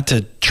 Not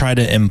to try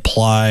to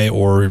imply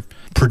or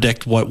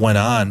predict what went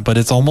on, but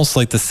it's almost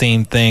like the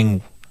same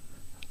thing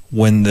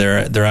when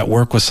they're at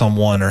work with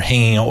someone or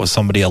hanging out with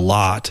somebody a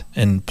lot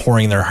and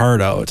pouring their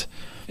heart out.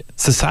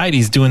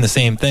 Society's doing the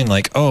same thing,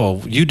 like,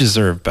 oh, you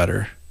deserve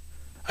better.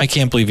 I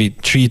can't believe he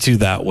treats you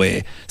that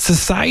way.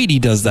 Society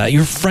does that.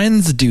 Your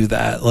friends do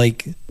that.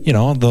 Like,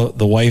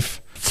 the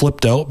wife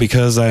flipped out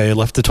because I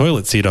left the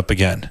toilet seat up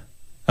again.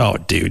 Oh,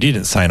 dude, you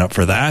didn't sign up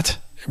for that.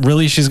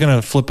 Really? She's going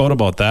to flip out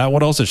about that?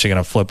 What else is she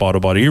going to flip out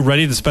about? Are you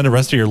ready to spend the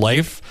rest of your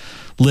life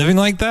living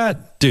like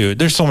that? Dude,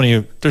 there's so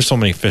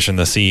many fish in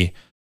the sea.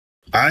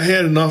 I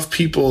had enough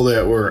people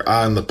that were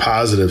on the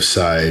positive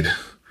side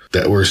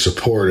that were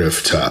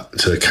supportive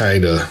to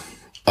kind of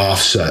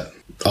offset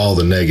all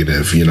the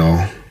negative,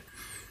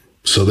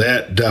 So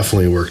that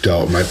definitely worked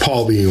out. My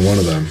Paul being one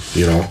of them,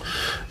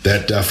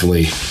 that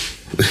definitely,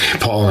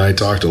 Paul and I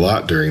talked a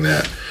lot during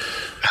that.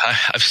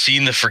 I've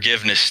seen the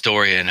forgiveness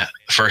story in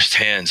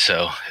firsthand,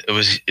 so it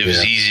was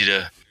easy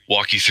to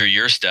walk you through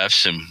your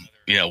steps, and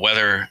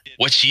whether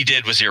what she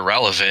did was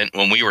irrelevant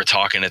when we were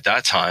talking at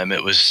that time.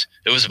 It was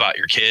about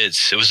your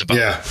kids. It was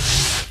about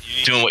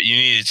doing what you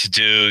needed to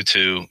do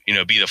to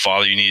be the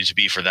father you needed to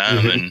be for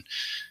them,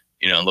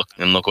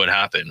 and look what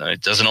happened.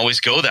 It doesn't always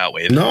go that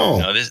way.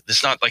 No, this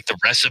is not like the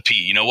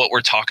recipe. What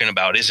we're talking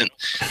about isn't.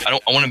 I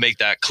want to make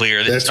that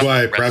clear. That's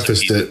why I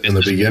prefaced it in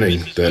the beginning.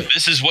 That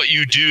this is what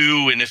you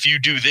do, and if you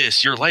do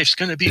this, your life's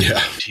going to be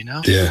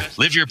good.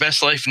 Live your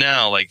best life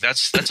now. Like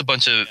that's a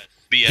bunch of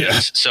BS. Yeah.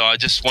 So I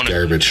just want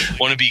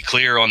to be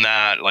clear on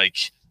that.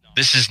 Like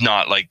this is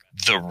not like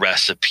the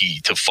recipe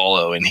to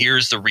follow, and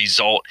here's the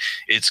result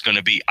it's going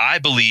to be. I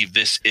believe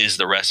this is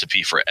the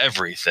recipe for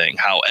everything.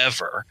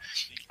 However,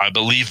 I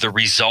believe the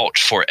result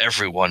for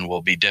everyone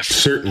will be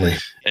different. Certainly.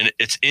 And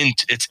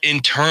it's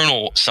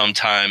internal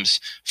sometimes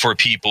for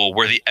people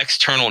where the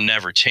external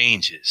never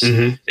changes.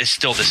 Mm-hmm. It's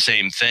still the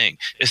same thing.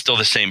 It's still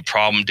the same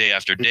problem day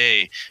after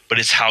day, but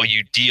it's how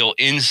you deal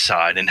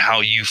inside and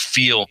how you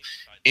feel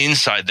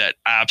inside that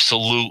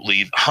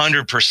absolutely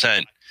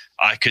 100%.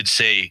 I could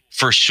say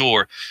for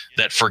sure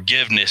that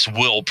forgiveness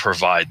will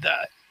provide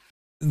that.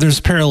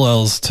 There's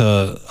parallels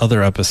to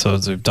other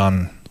episodes we've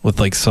done with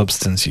like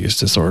substance use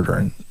disorder,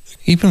 and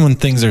even when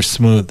things are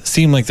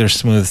seem like they're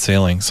smooth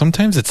sailing,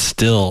 sometimes it's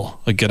still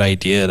a good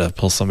idea to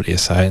pull somebody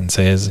aside and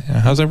say,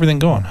 how's everything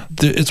going?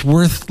 It's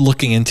worth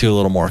looking into a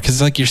little more,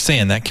 because like you're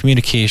saying, that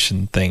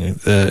communication thing,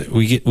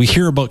 we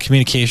hear about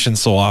communication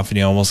so often,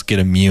 you almost get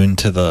immune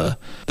to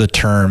the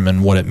term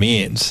and what it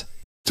means.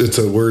 It's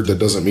a word that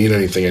doesn't mean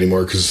anything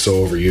anymore because it's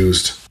so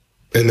overused.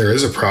 And there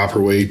is a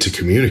proper way to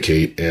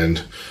communicate,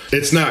 and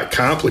it's not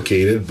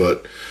complicated,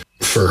 but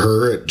for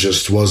her, it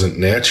just wasn't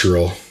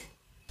natural.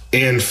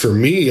 And for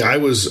me, I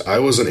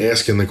wasn't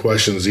asking the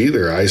questions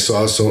either. I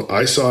saw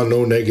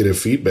no negative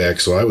feedback,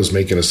 so I was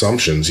making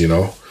assumptions,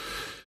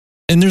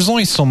 And there's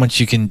only so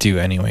much you can do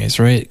anyways,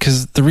 right?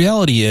 Because the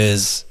reality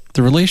is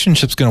the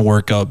relationship's going to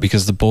work out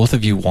because the both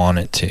of you want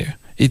it to.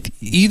 If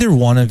either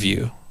one of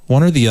you,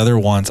 one or the other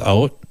wants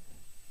out,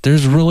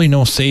 there's really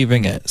no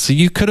saving it. So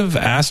you could have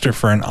asked her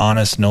for an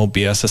honest, no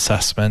BS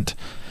assessment.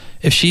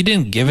 If she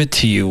didn't give it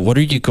to you, what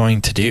are you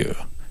going to do?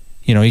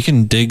 You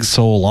can dig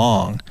so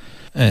long.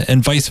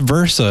 And vice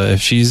versa,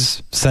 if she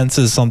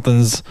senses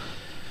something's,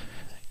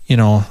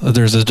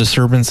 there's a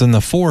disturbance in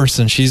the force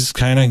and she's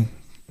kind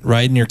of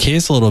riding your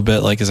case a little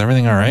bit, like, is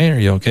everything all right? Are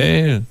you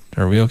okay?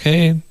 Are we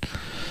okay?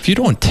 If you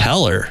don't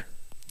tell her,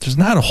 there's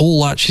not a whole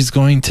lot she's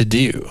going to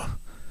do.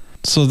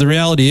 So the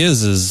reality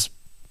is,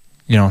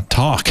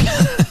 talk.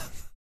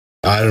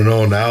 I don't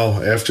know.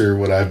 Now, after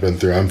what I've been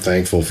through, I'm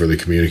thankful for the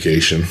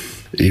communication.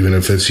 Even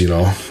if it's,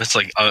 it's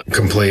like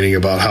complaining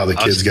about how the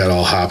kids got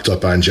all hopped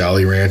up on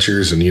Jolly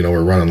Ranchers and,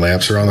 we're running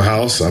laps around the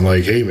house. I'm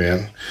like, hey,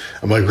 man,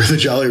 where the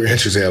Jolly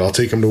Ranchers at? I'll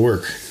take them to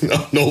work.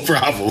 No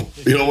problem.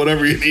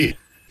 Whatever you need.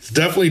 It's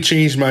definitely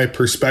changed my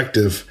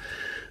perspective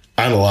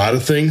on a lot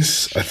of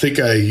things. I think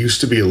I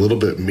used to be a little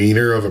bit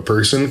meaner of a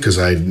person because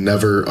I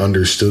never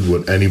understood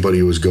what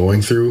anybody was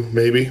going through,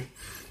 maybe.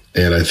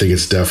 And I think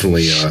it's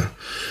definitely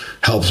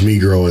helps me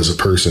grow as a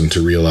person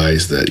to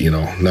realize that,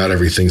 not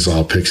everything's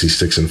all pixie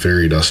sticks and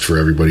fairy dust for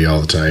everybody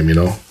all the time,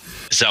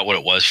 Is that what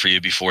it was for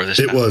you before this?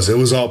 It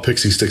was all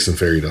pixie sticks and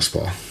fairy dust,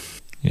 Paul.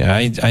 Yeah,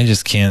 I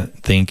just can't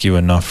thank you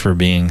enough for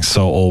being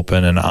so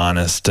open and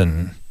honest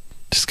and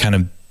just kind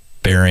of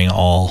bearing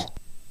all.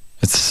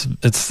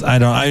 It's I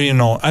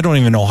don't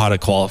even know how to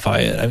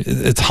qualify it.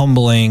 It's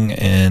humbling,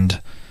 and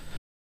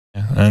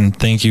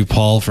thank you,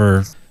 Paul,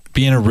 for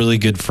being a really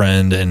good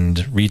friend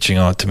and reaching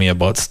out to me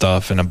about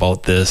stuff and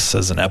about this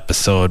as an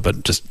episode,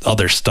 but just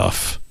other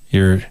stuff.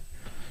 You're a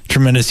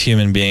tremendous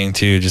human being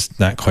too,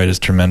 just not quite as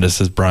tremendous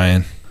as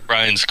Brian.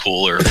 Brian's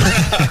cooler.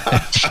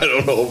 I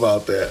don't know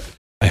about that.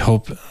 I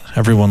hope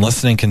everyone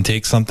listening can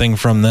take something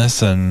from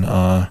this, and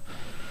I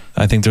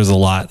think there's a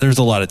lot of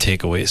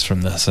takeaways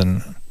from this,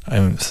 and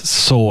I'm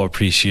so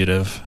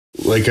appreciative.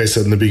 Like I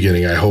said in the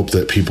beginning, I hope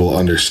that people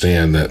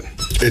understand that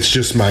it's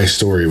just my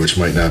story, which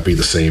might not be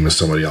the same as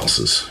somebody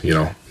else's.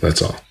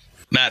 That's all.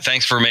 Matt,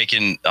 thanks for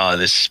making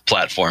this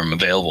platform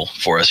available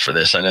for us for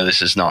this. I know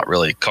this is not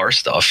really car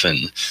stuff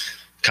and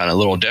kind of a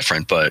little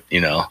different, but,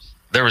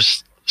 there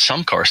was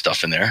some car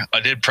stuff in there. I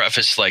did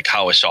preface like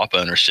how a shop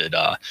owner should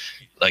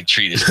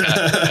treat his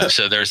pet.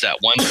 So there's that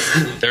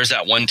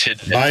one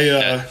tidbit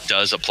that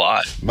does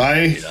apply.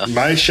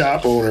 My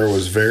shop owner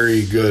was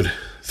very good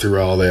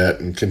through all that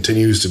and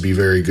continues to be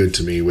very good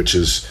to me, which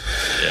is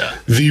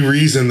the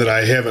reason that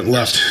I haven't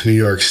left New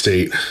York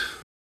State.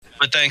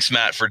 But thanks,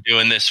 Matt, for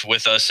doing this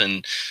with us,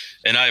 and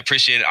I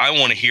appreciate it. I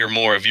want to hear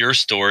more of your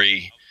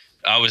story.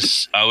 I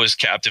was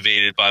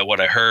captivated by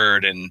what I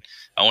heard, and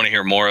I want to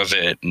hear more of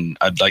it, and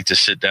I'd like to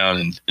sit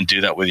down and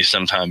do that with you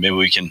sometime. Maybe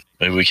we can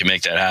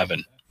make that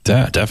happen.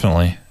 Yeah,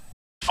 definitely.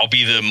 I'll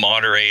be the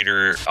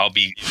moderator. I'll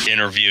be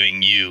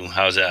interviewing you.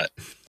 How's that?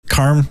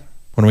 Carm,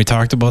 when we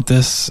talked about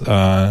this,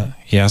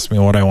 he asked me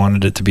what I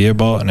wanted it to be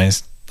about, and I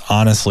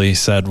honestly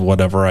said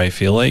whatever I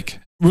feel like.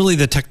 Really,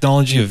 the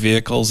technology of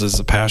vehicles is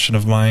a passion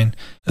of mine.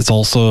 It's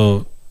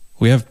also,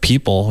 we have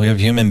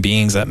human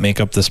beings that make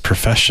up this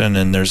profession,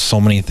 and there's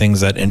so many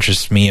things that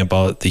interest me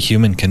about the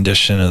human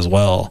condition as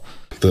well.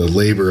 The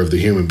labor of the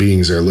human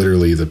beings are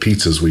literally the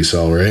pizzas we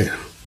sell, right?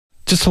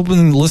 Just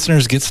hoping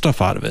listeners get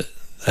stuff out of it.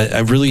 I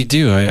really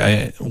do.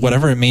 I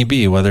whatever it may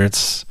be, whether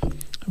it's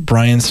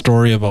Brian's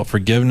story about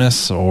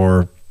forgiveness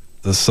or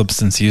the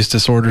substance use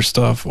disorder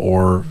stuff,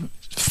 or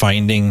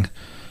finding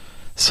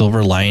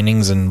silver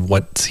linings in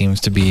what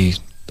seems to be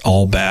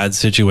all bad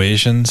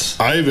situations.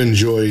 I've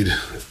enjoyed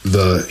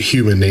the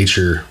human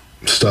nature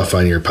stuff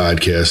on your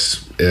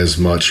podcast as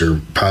much,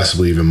 or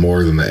possibly even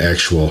more, than the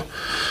actual,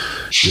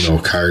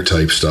 car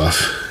type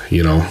stuff.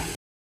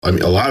 I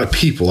mean, a lot of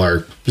people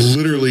are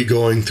literally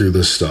going through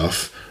this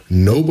stuff.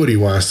 Nobody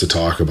wants to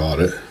talk about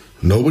it.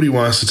 Nobody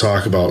wants to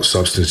talk about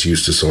substance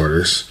use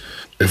disorders.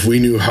 If we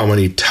knew how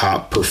many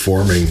top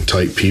performing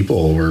type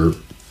people were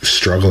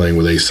struggling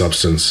with a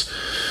substance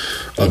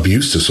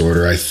abuse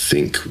disorder, I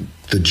think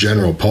the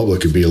general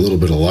public would be a little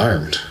bit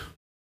alarmed.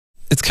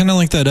 It's kind of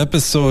like that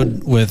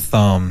episode with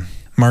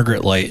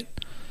Margaret Light.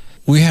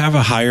 We have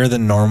a higher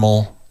than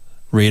normal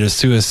rate of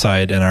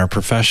suicide in our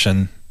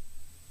profession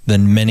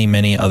than many,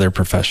 many other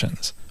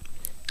professions.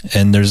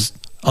 And there's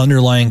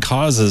underlying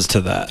causes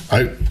to that.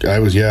 I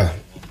was,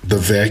 the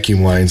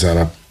vacuum lines on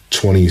a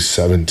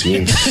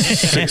 2017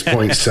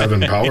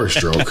 6.7 Power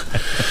Stroke.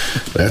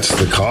 That's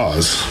the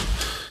cause.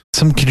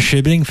 Some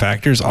contributing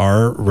factors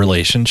are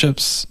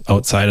relationships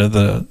outside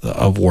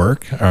of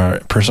work,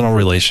 personal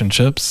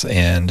relationships,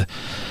 and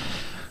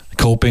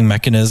coping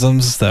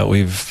mechanisms that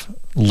we've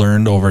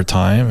learned over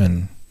time.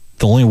 And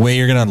the only way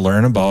you're going to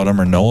learn about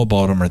them or know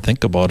about them or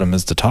think about them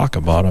is to talk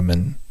about them.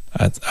 And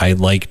I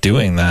like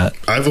doing that.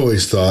 I've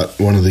always thought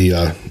one of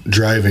the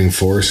driving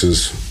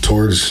forces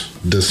towards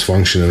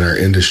dysfunction in our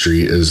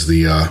industry is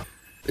the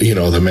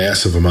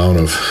massive amount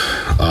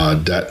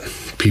of debt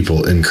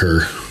people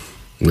incur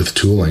with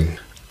tooling.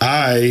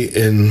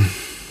 In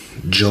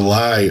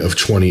July of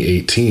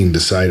 2018,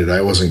 decided I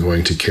wasn't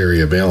going to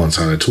carry a balance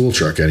on a tool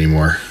truck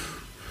anymore.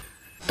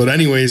 But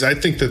anyways, I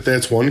think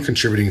that's one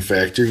contributing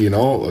factor.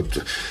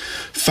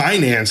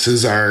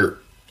 Finances are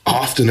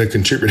often a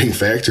contributing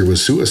factor with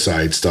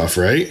suicide stuff,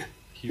 right?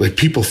 Like,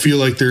 people feel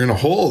like they're in a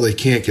hole they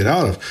can't get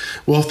out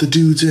of. Well, if the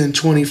dude's in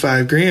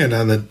 $25,000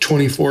 on the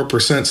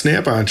 24%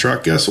 Snap-on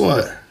truck, guess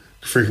what?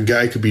 Freaking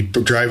guy could be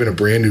driving a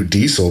brand new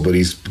diesel, but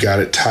he's got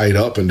it tied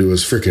up into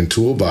his freaking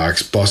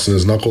toolbox, busting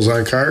his knuckles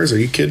on cars. Are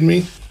you kidding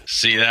me?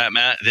 See that,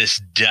 Matt?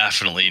 This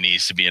definitely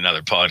needs to be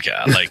another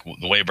podcast. Like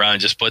the way Brian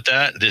just put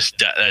that,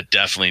 that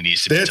definitely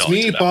needs to be. That's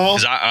me, Paul.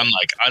 I'm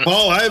like,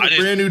 Paul, I have a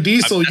brand new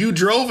diesel. You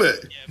drove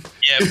it.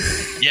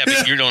 Yeah,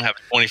 but you don't have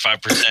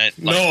 25%.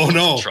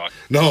 No, truck.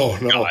 No.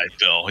 God,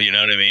 Bill, you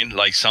know what I mean?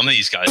 Like some of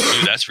these guys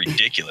do. That's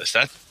ridiculous.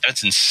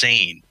 That's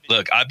insane.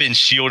 Look, I've been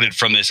shielded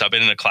from this. I've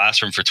been in a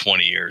classroom for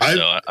 20 years,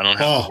 so I don't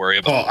have to worry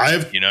about. I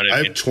have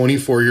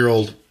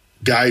 24-year-old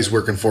guys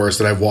working for us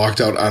that I've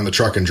walked out on the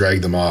truck and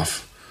dragged them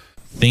off.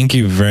 Thank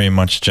you very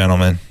much,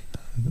 gentlemen.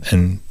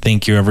 And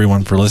thank you,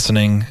 everyone, for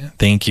listening.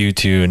 Thank you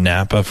to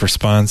Napa for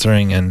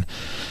sponsoring. And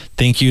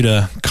thank you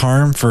to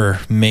Carm for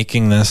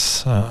making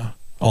this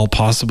all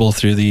possible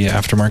through the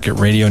Aftermarket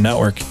Radio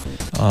Network.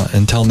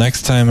 Until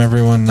next time,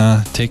 everyone,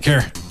 take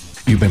care.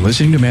 You've been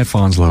listening to Matt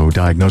Fanslow,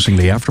 diagnosing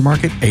the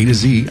aftermarket A to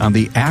Z on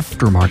the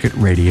Aftermarket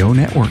Radio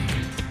Network.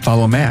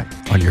 Follow Matt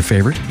on your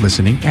favorite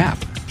listening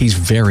app. He's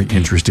very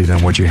interested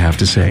in what you have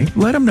to say.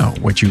 Let him know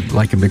what you'd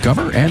like him to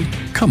cover and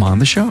come on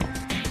the show.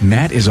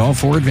 Matt is all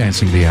for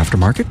advancing the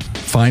aftermarket.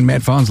 Find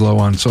Matt Fanslow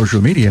on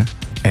social media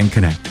and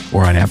connect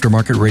or on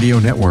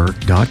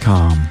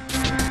AftermarketRadioNetwork.com.